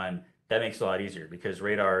radar on, that makes it a lot easier because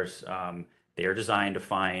radars, they are designed to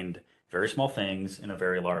find very small things in a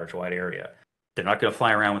very large, wide area. They're not going to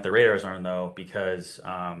fly around with the radars on, though, because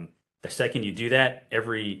the second you do that,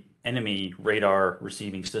 every enemy radar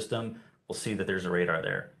receiving system will see that there's a radar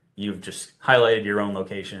there. You've just highlighted your own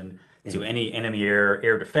location to any enemy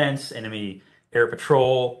air defense, enemy air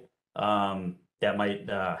patrol that might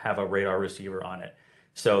have a radar receiver on it.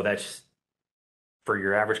 So that's for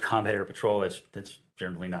your average combat air patrol. That's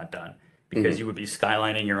generally not done because you would be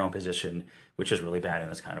skylining your own position, which is really bad in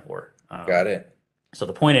this kind of war. Got it. So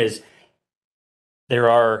the point is,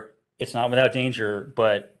 it's not without danger,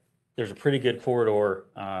 but there's a pretty good corridor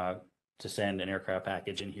to send an aircraft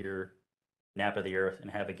package in here, nap of the earth, and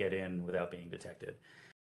have it get in without being detected.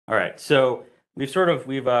 All right, so we've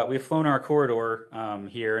flown our corridor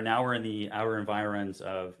here, and now we're in the outer environs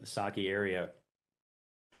of the Saki area.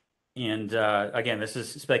 And again, this is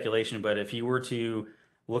speculation, but if you were to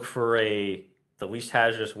look for the least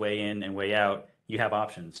hazardous way in and way out, you have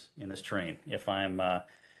options in this terrain. If I'm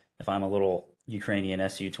a little Ukrainian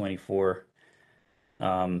Su-24,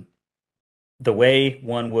 the way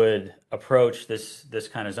one would approach this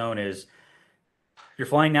kind of zone is you're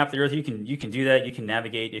flying nap the earth. You can do that. You can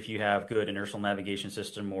navigate if you have good inertial navigation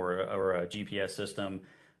system or a GPS system.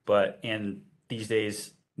 And these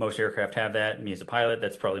days, most aircraft have that. Me as a pilot,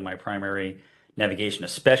 that's probably my primary navigation,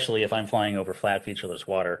 especially if I'm flying over flat featureless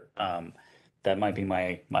water. That might be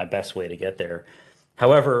my best way to get there.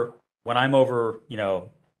 However, when I'm over,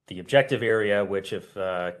 the objective area, which if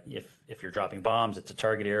you're dropping bombs, it's a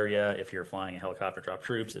target area. If you're flying a helicopter drop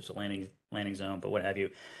troops, it's a landing zone, but what have you.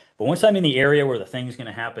 But once I'm in the area where the thing's going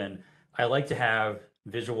to happen, I like to have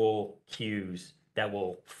visual cues that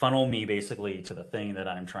will funnel me basically to the thing that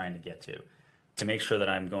I'm trying to get to make sure that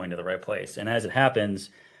I'm going to the right place. And as it happens,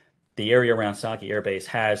 the area around Saki Air Base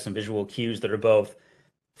has some visual cues that are both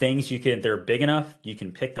things they're big enough, you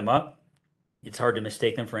can pick them up. It's hard to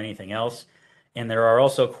mistake them for anything else. And there are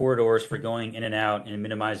also corridors for going in and out and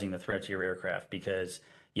minimizing the threat to your aircraft because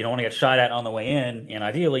you don't want to get shot at on the way in, and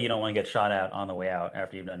ideally you don't want to get shot at on the way out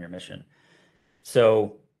after you've done your mission.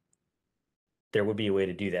 So there would be a way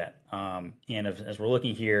to do that. And as we're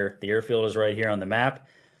looking here, the airfield is right here on the map.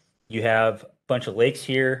 You have a bunch of lakes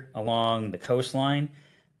here along the coastline.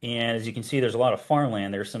 And as you can see, there's a lot of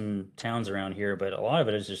farmland. There's some towns around here, but a lot of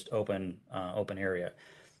it is just open area.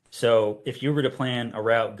 So if you were to plan a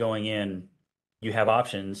route going in, you have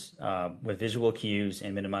options with visual cues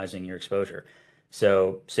and minimizing your exposure.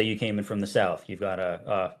 So say you came in from the south, you've got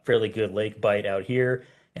a fairly good lake bite out here,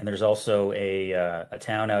 and there's also a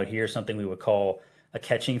town out here, something we would call a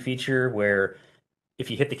catching feature, where if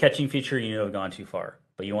you hit the catching feature, you've gone too far.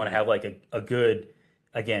 But you want to have like a good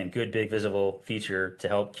big visible feature to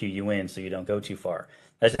help cue you in so you don't go too far.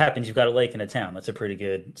 As it happens, you've got a lake and a town. That's a pretty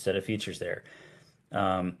good set of features there.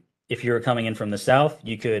 If you were coming in from the south,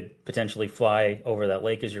 you could potentially fly over that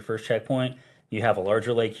lake as your first checkpoint. You have a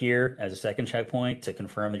larger lake here as a second checkpoint to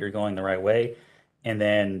confirm that you're going the right way. And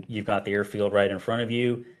then you've got the airfield right in front of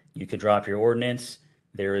you. You could drop your ordnance.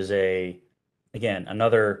 There is again,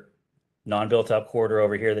 another non-built up corridor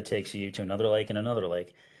over here that takes you to another lake and another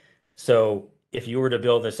lake. So if you were to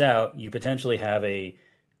build this out, you potentially have a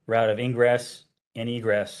route of ingress and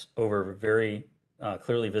egress over very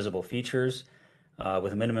clearly visible features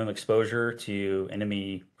with minimum exposure to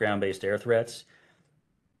enemy ground-based air threats.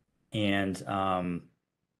 And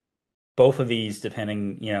both of these,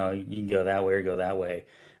 depending, you can go that way or go that way.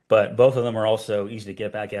 But both of them are also easy to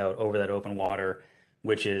get back out over that open water,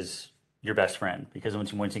 which is your best friend. Because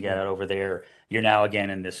once you get out over there, you're now again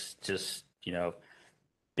in this just,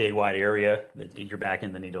 big wide area that you're back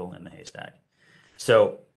in the needle in the haystack.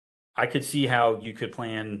 So I could see how you could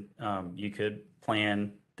plan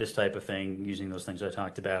this type of thing using those things I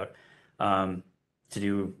talked about to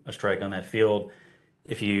do a strike on that field.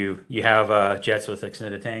 If you have jets with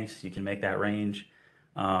extended tanks, you can make that range.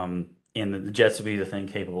 And the jets would be the thing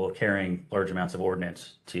capable of carrying large amounts of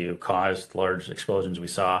ordnance to cause large explosions we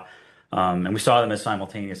saw. And we saw them as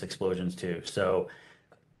simultaneous explosions too. So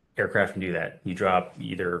aircraft can do that. You drop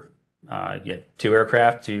either two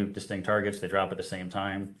aircraft, two distinct targets, they drop at the same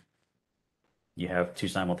time. You have two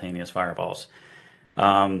simultaneous fireballs.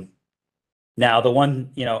 Now the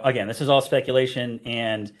one, again, this is all speculation,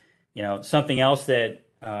 and something else that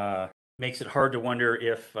makes it hard to wonder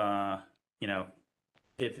if an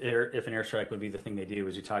airstrike would be the thing they do,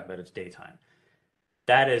 as you talk about, it's daytime.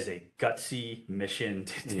 That is a gutsy mission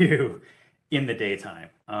to do in the daytime.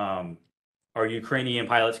 Are Ukrainian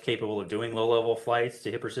pilots capable of doing low-level flights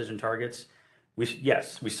to hit precision targets?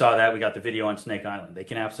 Yes, we saw that. We got the video on Snake Island. They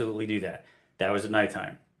can absolutely do that. That was at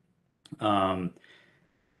nighttime.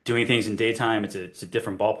 Doing things in daytime, it's a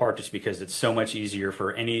different ballpark just because it's so much easier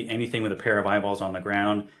for anything with a pair of eyeballs on the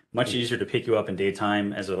ground. Much easier to pick you up in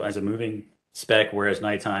daytime as a moving speck, whereas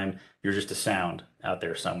nighttime, you're just a sound out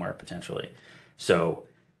there somewhere potentially. So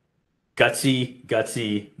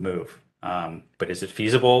gutsy move. But is it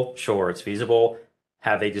feasible? Sure, it's feasible.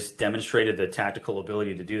 Have they just demonstrated the tactical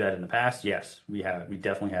ability to do that in the past? Yes, we have. We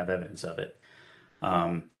definitely have evidence of it.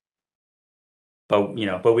 But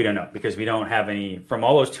we don't know because we don't have any from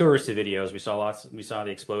all those touristy videos. We saw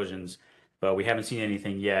the explosions, but we haven't seen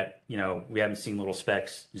anything yet. We haven't seen little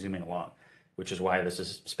specks zooming along, which is why this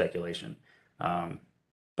is speculation. But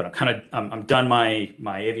I'm done my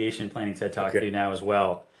aviation planning TED Talk video now as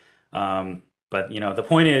well. But the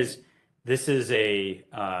point is, this is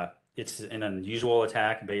it's an unusual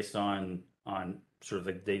attack based on sort of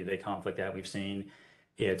the day-to-day conflict that we've seen.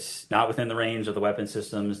 It's not within the range of the weapon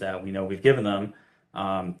systems that we know we've given them.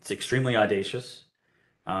 It's extremely audacious,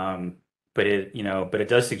 but it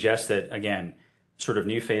does suggest that, again, sort of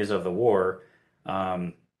new phase of the war,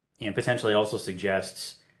 and potentially also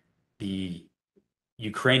suggests the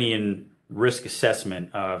Ukrainian risk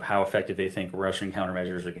assessment of how effective they think Russian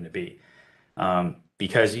countermeasures are going to be.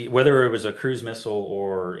 Because whether it was a cruise missile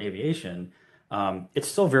or aviation, it's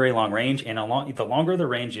still very long range, and the longer the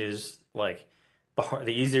range is, the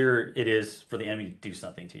easier it is for the enemy to do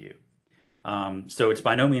something to you. So it's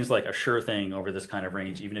by no means like a sure thing over this kind of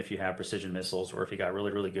range, even if you have precision missiles or if you got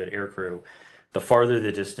really, really good air crew. The farther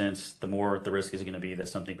the distance, the more the risk is going to be that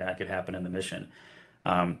something bad could happen in the mission.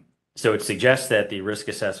 So it suggests that the risk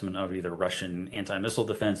assessment of either Russian anti-missile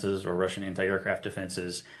defenses or Russian anti-aircraft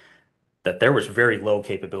defenses, that there was very low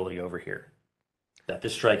capability over here, that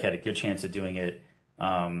this strike had a good chance of doing it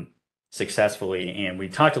successfully. And we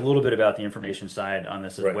talked a little bit about the information side on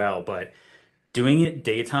this as well, but doing it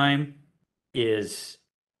daytime is,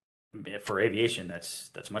 for aviation,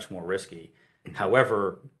 that's much more risky.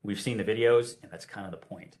 However, we've seen the videos, and that's kind of the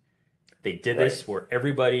point. They did this where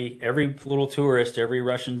every little tourist, every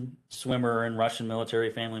Russian swimmer and Russian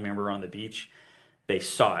military family member on the beach, they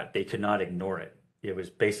saw it. They could not ignore it. It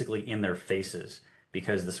was basically in their faces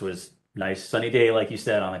because this was nice sunny day, like you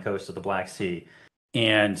said, on the coast of the Black Sea.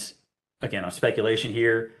 And again, I'm speculation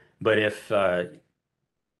here, but if the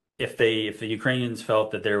Ukrainians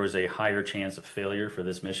felt that there was a higher chance of failure for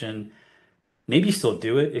this mission, maybe still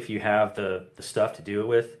do it if you have the stuff to do it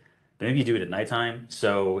with, but maybe do it at nighttime.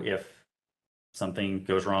 So if something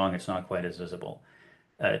goes wrong, it's not quite as visible.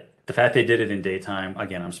 The fact they did it in daytime,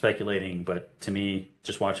 again, I'm speculating, but to me,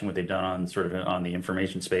 just watching what they've done on the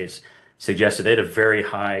information space suggested they had a very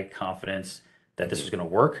high confidence that this was going to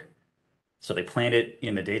work. So they planned it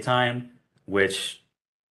in the daytime, which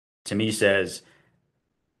to me says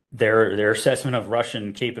their assessment of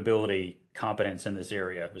Russian capability, competence in this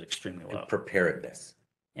area was extremely low. And preparedness.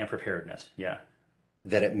 Yeah.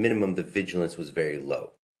 That at minimum, the vigilance was very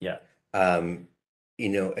low. Yeah. And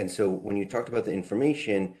so when you talked about the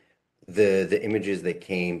information, the images that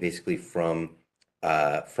came basically from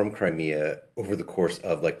from Crimea over the course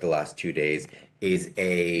of like the last 2 days is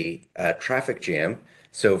a traffic jam.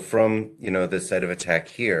 So from, the site of attack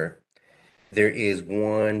here, there is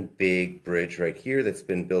one big bridge right here that's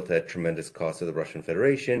been built at tremendous cost of the Russian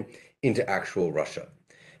Federation into actual Russia.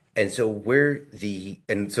 And so the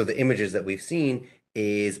images that we've seen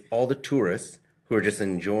is all the tourists who are just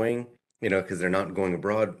enjoying, because they're not going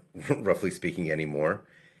abroad, roughly speaking, anymore,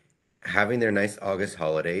 having their nice August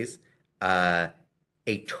holidays, uh,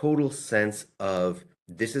 a total sense of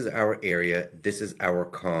this is our area, this is our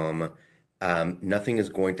calm. Nothing is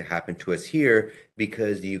going to happen to us here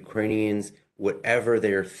because the Ukrainians, whatever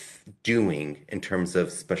they're doing in terms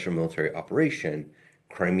of special military operation,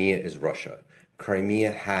 Crimea is Russia.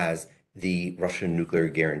 Crimea has the Russian nuclear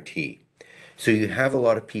guarantee. So you have a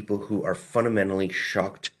lot of people who are fundamentally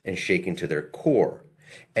shocked and shaken to their core.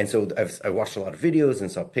 And so I watched a lot of videos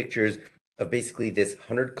and saw pictures of basically this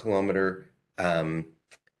 100-kilometer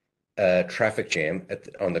traffic jam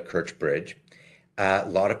on the Kerch Bridge. A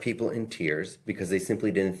lot of people in tears because they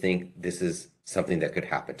simply didn't think this is something that could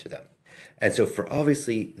happen to them. And so for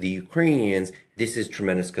obviously the Ukrainians, this is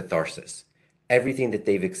tremendous catharsis. Everything that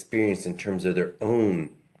they've experienced in terms of their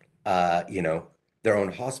own, their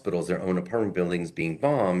own hospitals, their own apartment buildings being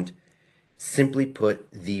bombed, simply put,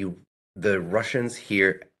 the Russians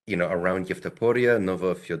here, around Yevtoporia,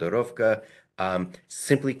 Novofyodorovka,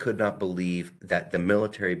 simply could not believe that the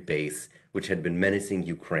military base, which had been menacing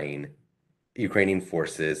Ukrainian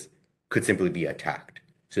forces, could simply be attacked.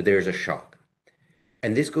 So there's a shock.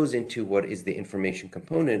 And this goes into what is the information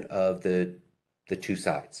component of the two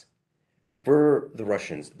sides. For the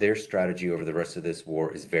Russians, their strategy over the rest of this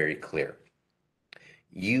war is very clear.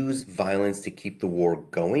 Use violence to keep the war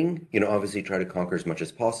going, obviously try to conquer as much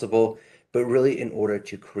as possible, but really in order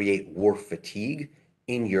to create war fatigue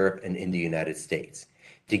in Europe and in the United States,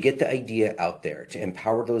 to get the idea out there, to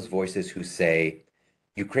empower those voices who say,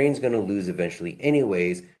 Ukraine's going to lose eventually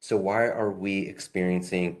anyways, so why are we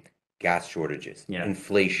experiencing gas shortages,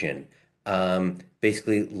 inflation,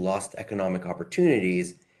 basically lost economic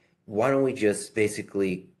opportunities? Why don't we just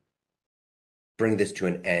basically bring this to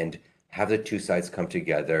an end, have the two sides come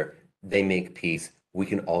together, they make peace, we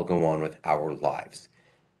can all go on with our lives.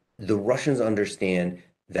 The Russians understand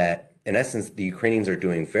that, in essence, the Ukrainians are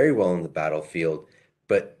doing very well on the battlefield,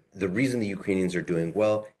 but the reason the Ukrainians are doing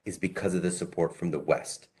well is because of the support from the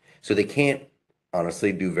West. So they can't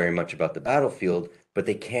honestly do very much about the battlefield, but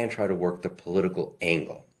they can try to work the political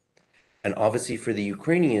angle. And obviously for the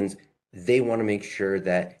Ukrainians, they want to make sure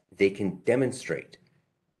that they can demonstrate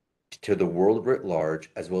to the world writ large,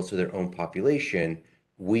 as well as to their own population,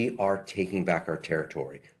 we are taking back our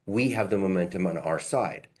territory. We have the momentum on our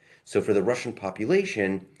side. So for the Russian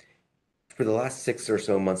population, for the last 6 or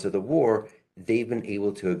so months of the war, they've been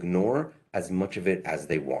able to ignore as much of it as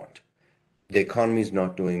they want. The economy is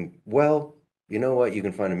not doing well. You know what? You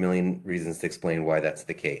can find a million reasons to explain why that's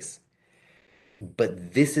the case.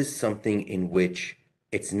 But this is something in which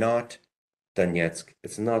it's not Donetsk,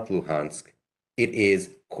 it's not Luhansk, it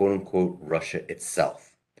is quote unquote Russia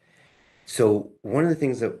itself. So one of the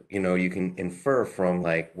things that you can infer from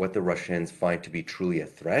like what the Russians find to be truly a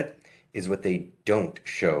threat is what they don't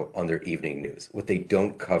show on their evening news, what they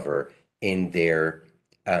don't cover in their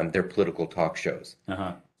political talk shows.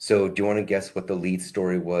 Uh-huh. So do you want to guess what the lead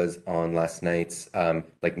story was on last night's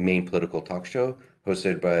main political talk show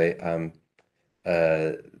hosted by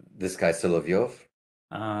this guy Solovyov?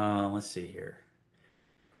 Let's see here.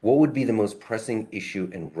 What would be the most pressing issue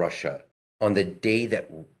in Russia on the day that,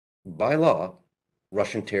 by law,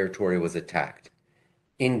 Russian territory was attacked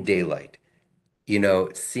in daylight?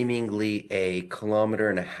 Seemingly a kilometer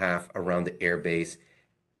and a half around the air base,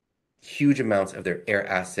 huge amounts of their air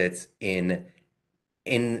assets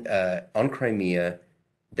on Crimea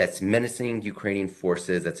that's menacing Ukrainian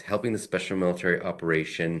forces, that's helping the special military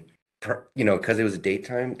operation. Because it was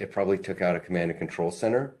daytime, it probably took out a command and control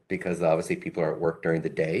center because obviously people are at work during the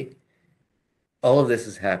day. All of this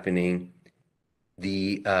is happening.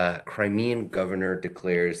 The Crimean governor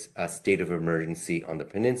declares a state of emergency on the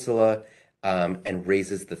peninsula and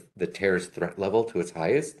raises the terrorist threat level to its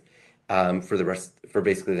highest for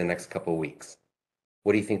basically the next couple of weeks.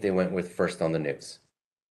 What do you think they went with first on the news?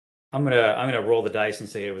 I'm gonna roll the dice and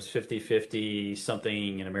say it was 50-50,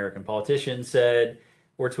 something an American politician said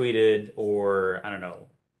or tweeted, or I don't know,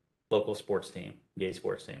 local sports team, gay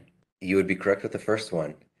sports team. You would be correct with the first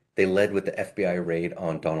one. They led with the FBI raid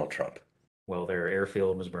on Donald Trump. Well, their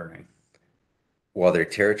airfield was burning. While their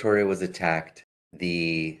territory was attacked,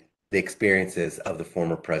 the experiences of the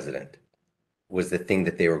former president was the thing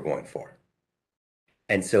that they were going for.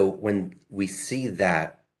 And so when we see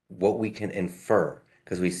that what we can infer,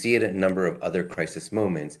 because we see it at a number of other crisis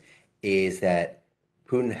moments, is that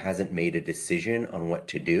Putin hasn't made a decision on what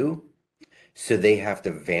to do, so they have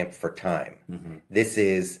to vamp for time. This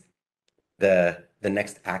is the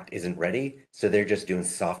next act isn't ready, so they're just doing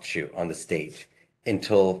soft shoe on the stage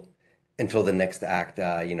until the next act,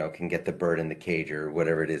 can get the bird in the cage or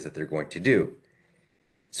whatever it is that they're going to do.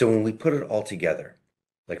 So when we put it all together,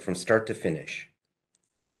 like from start to finish,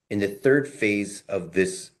 in the third phase of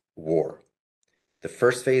this war, the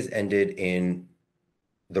first phase ended in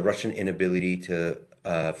the Russian inability to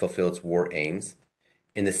fulfill its war aims.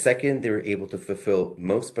 In the second, they were able to fulfill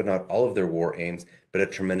most but not all of their war aims, but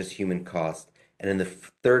at tremendous human cost. And in the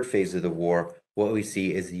third phase of the war, what we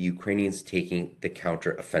see is the Ukrainians taking the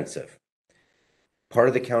counteroffensive. Part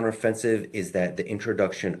of the counteroffensive is that the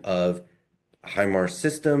introduction of HIMARS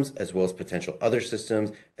systems, as well as potential other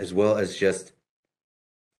systems, as well as just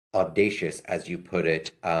audacious, as you put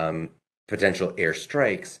it, potential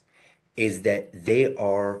airstrikes, is that they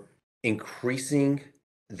are increasing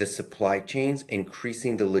the supply chains,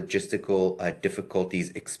 increasing the logistical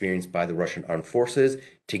difficulties experienced by the Russian armed forces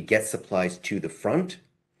to get supplies to the front,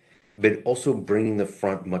 but also bringing the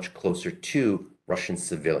front much closer to Russian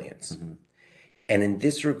civilians. And in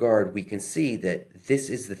this regard, we can see that this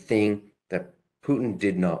is the thing that Putin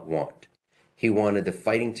did not want. He wanted the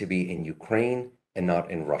fighting to be in Ukraine and not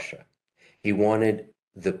in Russia. He wanted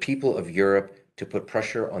the people of Europe to put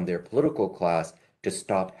pressure on their political class to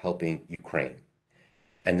stop helping Ukraine.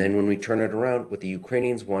 And then when we turn it around, what the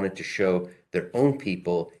Ukrainians wanted to show their own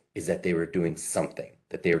people is that they were doing something,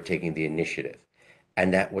 that they were taking the initiative.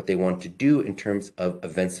 And that what they wanted to do in terms of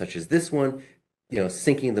events such as this one,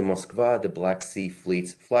 sinking the Moskva, the Black Sea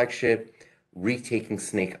Fleet's flagship, retaking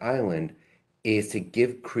Snake Island, is to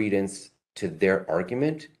give credence to their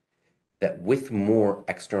argument that with more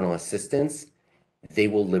external assistance, they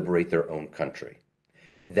will liberate their own country.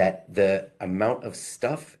 That the amount of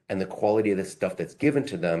stuff and the quality of the stuff that's given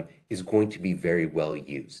to them is going to be very well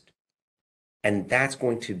used. And that's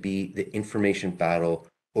going to be the information battle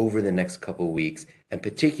over the next couple of weeks, and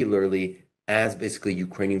particularly as basically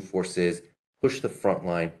Ukrainian forces push the front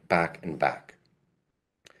line back and back.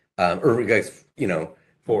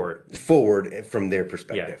 Forward from their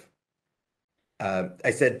perspective.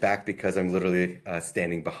 I said back because I'm literally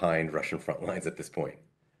standing behind Russian front lines at this point.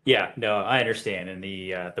 Yeah, no, I understand. And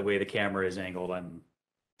the way the camera is angled, I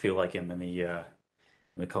feel like I'm in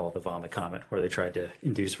we call it the vomit comet, where they tried to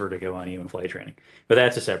induce vertigo on human flight training. But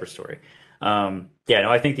that's a separate story.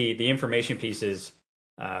 I think the information piece is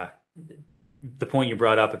the point you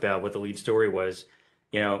brought up about what the lead story was.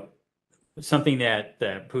 Something that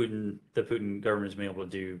the Putin government has been able to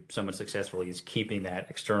do somewhat successfully is keeping that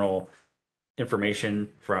external information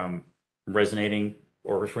from resonating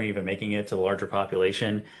or from even making it to the larger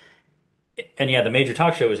population. And the major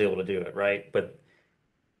talk show is able to do it, right? But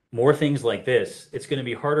more things like this, it's going to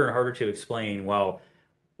be harder and harder to explain, well,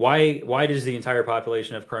 why does the entire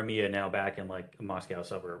population of Crimea now back in like a Moscow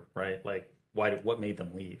suburb, right? Like what made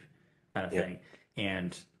them leave, kind of thing.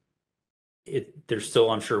 And there's still,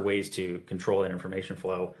 I'm sure, ways to control that information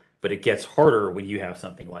flow, but it gets harder when you have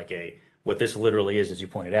something like what this literally is, as you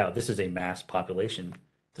pointed out, this is a mass population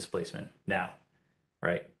displacement now,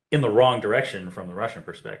 right? In the wrong direction from the Russian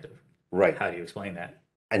perspective. Right. How do you explain that?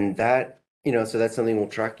 And that, so that's something we'll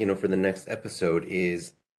track, for the next episode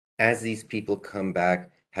is as these people come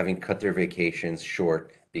back, having cut their vacations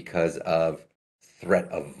short because of threat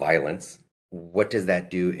of violence, what does that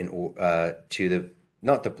do to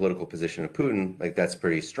not the political position of Putin, like that's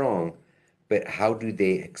pretty strong, but how do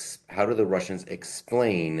the Russians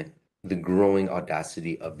explain the growing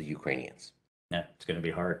audacity of the Ukrainians? Yeah, it's going to be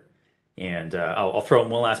hard. And I'll throw in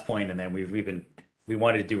one last point, and then we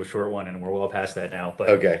wanted to do a short one, and we're well past that now. But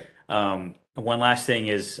okay. One last thing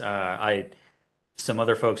is some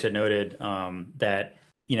other folks had noted that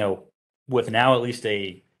with now at least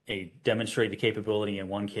a demonstrated capability in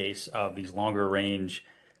one case of these longer range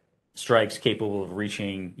strikes capable of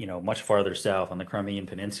reaching much farther south on the Crimean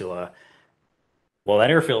Peninsula. Well, that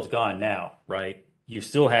airfield's gone now, right? You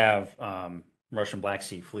still have Russian Black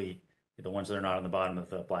Sea Fleet, the ones that are not on the bottom of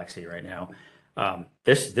the Black Sea right now.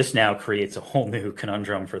 This now creates a whole new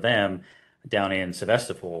conundrum for them down in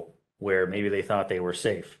Sevastopol, where maybe they thought they were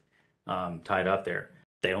safe, tied up there.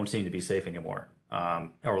 They don't seem to be safe anymore,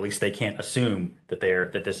 or at least they can't assume that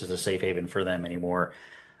this is a safe haven for them anymore.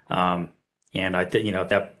 And I think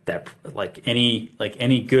that like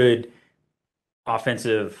any good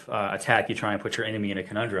offensive attack, you try and put your enemy in a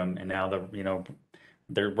conundrum, and now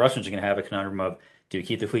the Russians are going to have a conundrum of, do you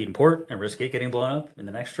keep the fleet in port and risk it getting blown up in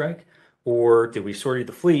the next strike, or did we sortie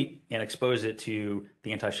the fleet and expose it to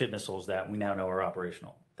the anti-ship missiles that we now know are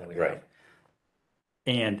operational that we have?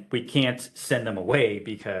 And we can't send them away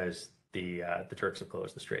because the Turks have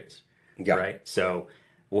closed the straits, right? So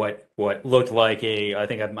what looked like I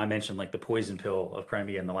think I mentioned like the poison pill of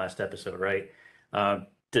Crimea in the last episode, right?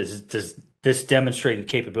 Does this demonstrated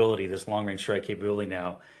capability, this long range strike capability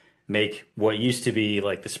now, make what used to be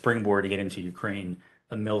like the springboard to get into Ukraine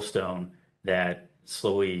a millstone that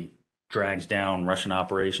slowly drags down Russian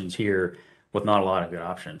operations here with not a lot of good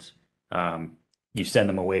options? You send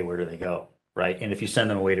them away, where do they go, right? And if you send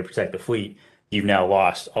them away to protect the fleet, you've now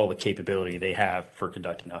lost all the capability they have for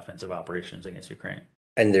conducting offensive operations against Ukraine.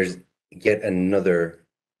 And there's yet another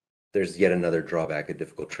drawback, a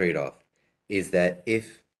difficult trade-off, is that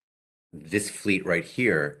if this fleet right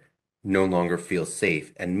here no longer feels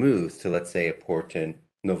safe and moves to, let's say, a port in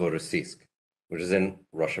Novorossiysk, which is in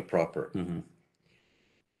Russia proper,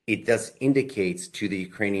 it thus indicates to the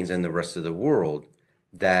Ukrainians and the rest of the world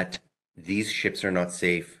that these ships are not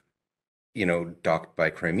safe, docked by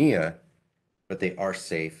Crimea, but they are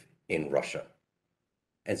safe in Russia.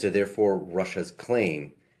 And so therefore, Russia's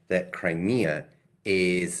claim that Crimea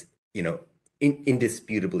is,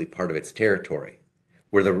 indisputably part of its territory,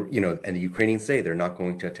 where and the Ukrainians say they're not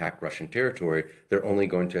going to attack Russian territory, they're only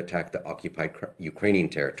going to attack the occupied Ukrainian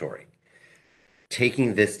territory.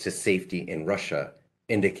 Taking this to safety in Russia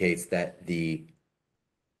indicates that the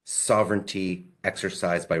sovereignty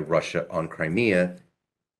exercised by Russia on Crimea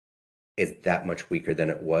is that much weaker than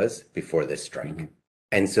it was before this strike.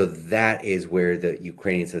 And so that is where the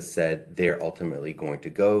Ukrainians have said they're ultimately going to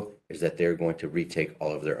go, is that they're going to retake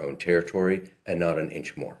all of their own territory and not an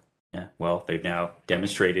inch more. Yeah, well, they've now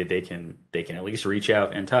demonstrated they can at least reach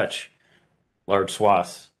out and touch large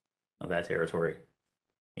swaths of that territory.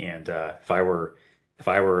 And if I were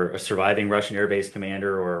a surviving Russian Air Base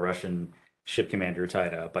commander or a Russian ship commander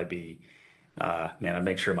tied up, I'd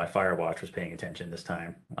make sure my fire watch was paying attention this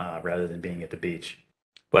time rather than being at the beach.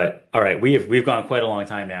 But all right, we've gone quite a long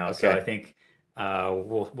time now, so I think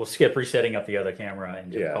we'll skip resetting up the other camera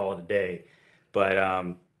and just call it a day. But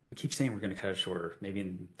we keep saying we're going to cut it shorter, maybe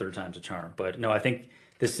in third time's a charm. But no, I think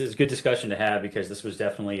this is a good discussion to have because this was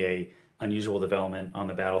definitely a unusual development on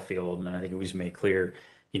the battlefield, and I think it was made clear,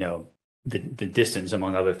 the distance,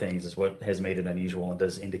 among other things, is what has made it unusual and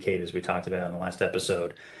does indicate, as we talked about in the last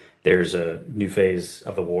episode, there's a new phase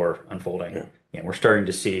of the war unfolding, and we're starting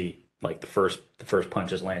to see like the first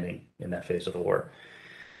punches landing in that phase of the war.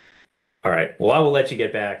 All right. Well, I will let you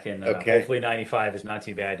get back, and hopefully 95 is not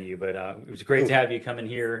too bad to you. But it was great to have you come in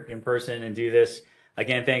here in person and do this.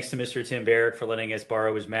 Again, thanks to Mr. Tim Barrett for letting us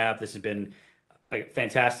borrow his map. This has been a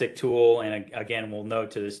fantastic tool. And again, we'll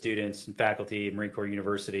note to the students and faculty at Marine Corps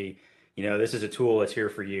University, this is a tool that's here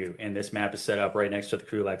for you. And this map is set up right next to the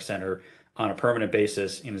Krulak Center on a permanent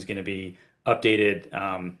basis and is going to be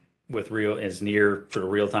updated with near sort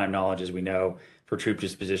of real-time knowledge as we know for troop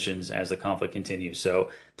dispositions as the conflict continues.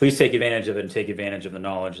 So please take advantage of it and take advantage of the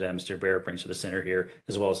knowledge that Mr. Barrett brings to the center here,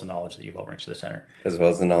 as well as the knowledge that Yuval brings to the center. As well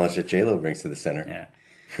as the knowledge that J-Lo brings to the center.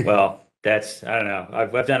 Yeah. Well, I don't know.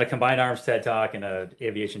 I've done a combined arms TED Talk and an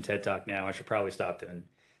aviation TED Talk now. I should probably stop doing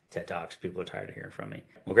TED Talks. People are tired of hearing from me.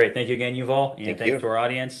 Well, great. Thank you again, Yuval. And thank you to our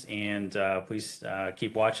audience. And please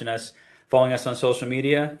keep watching us, following us on social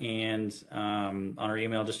media, and on our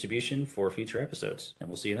email distribution for future episodes. And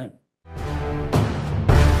we'll see you then.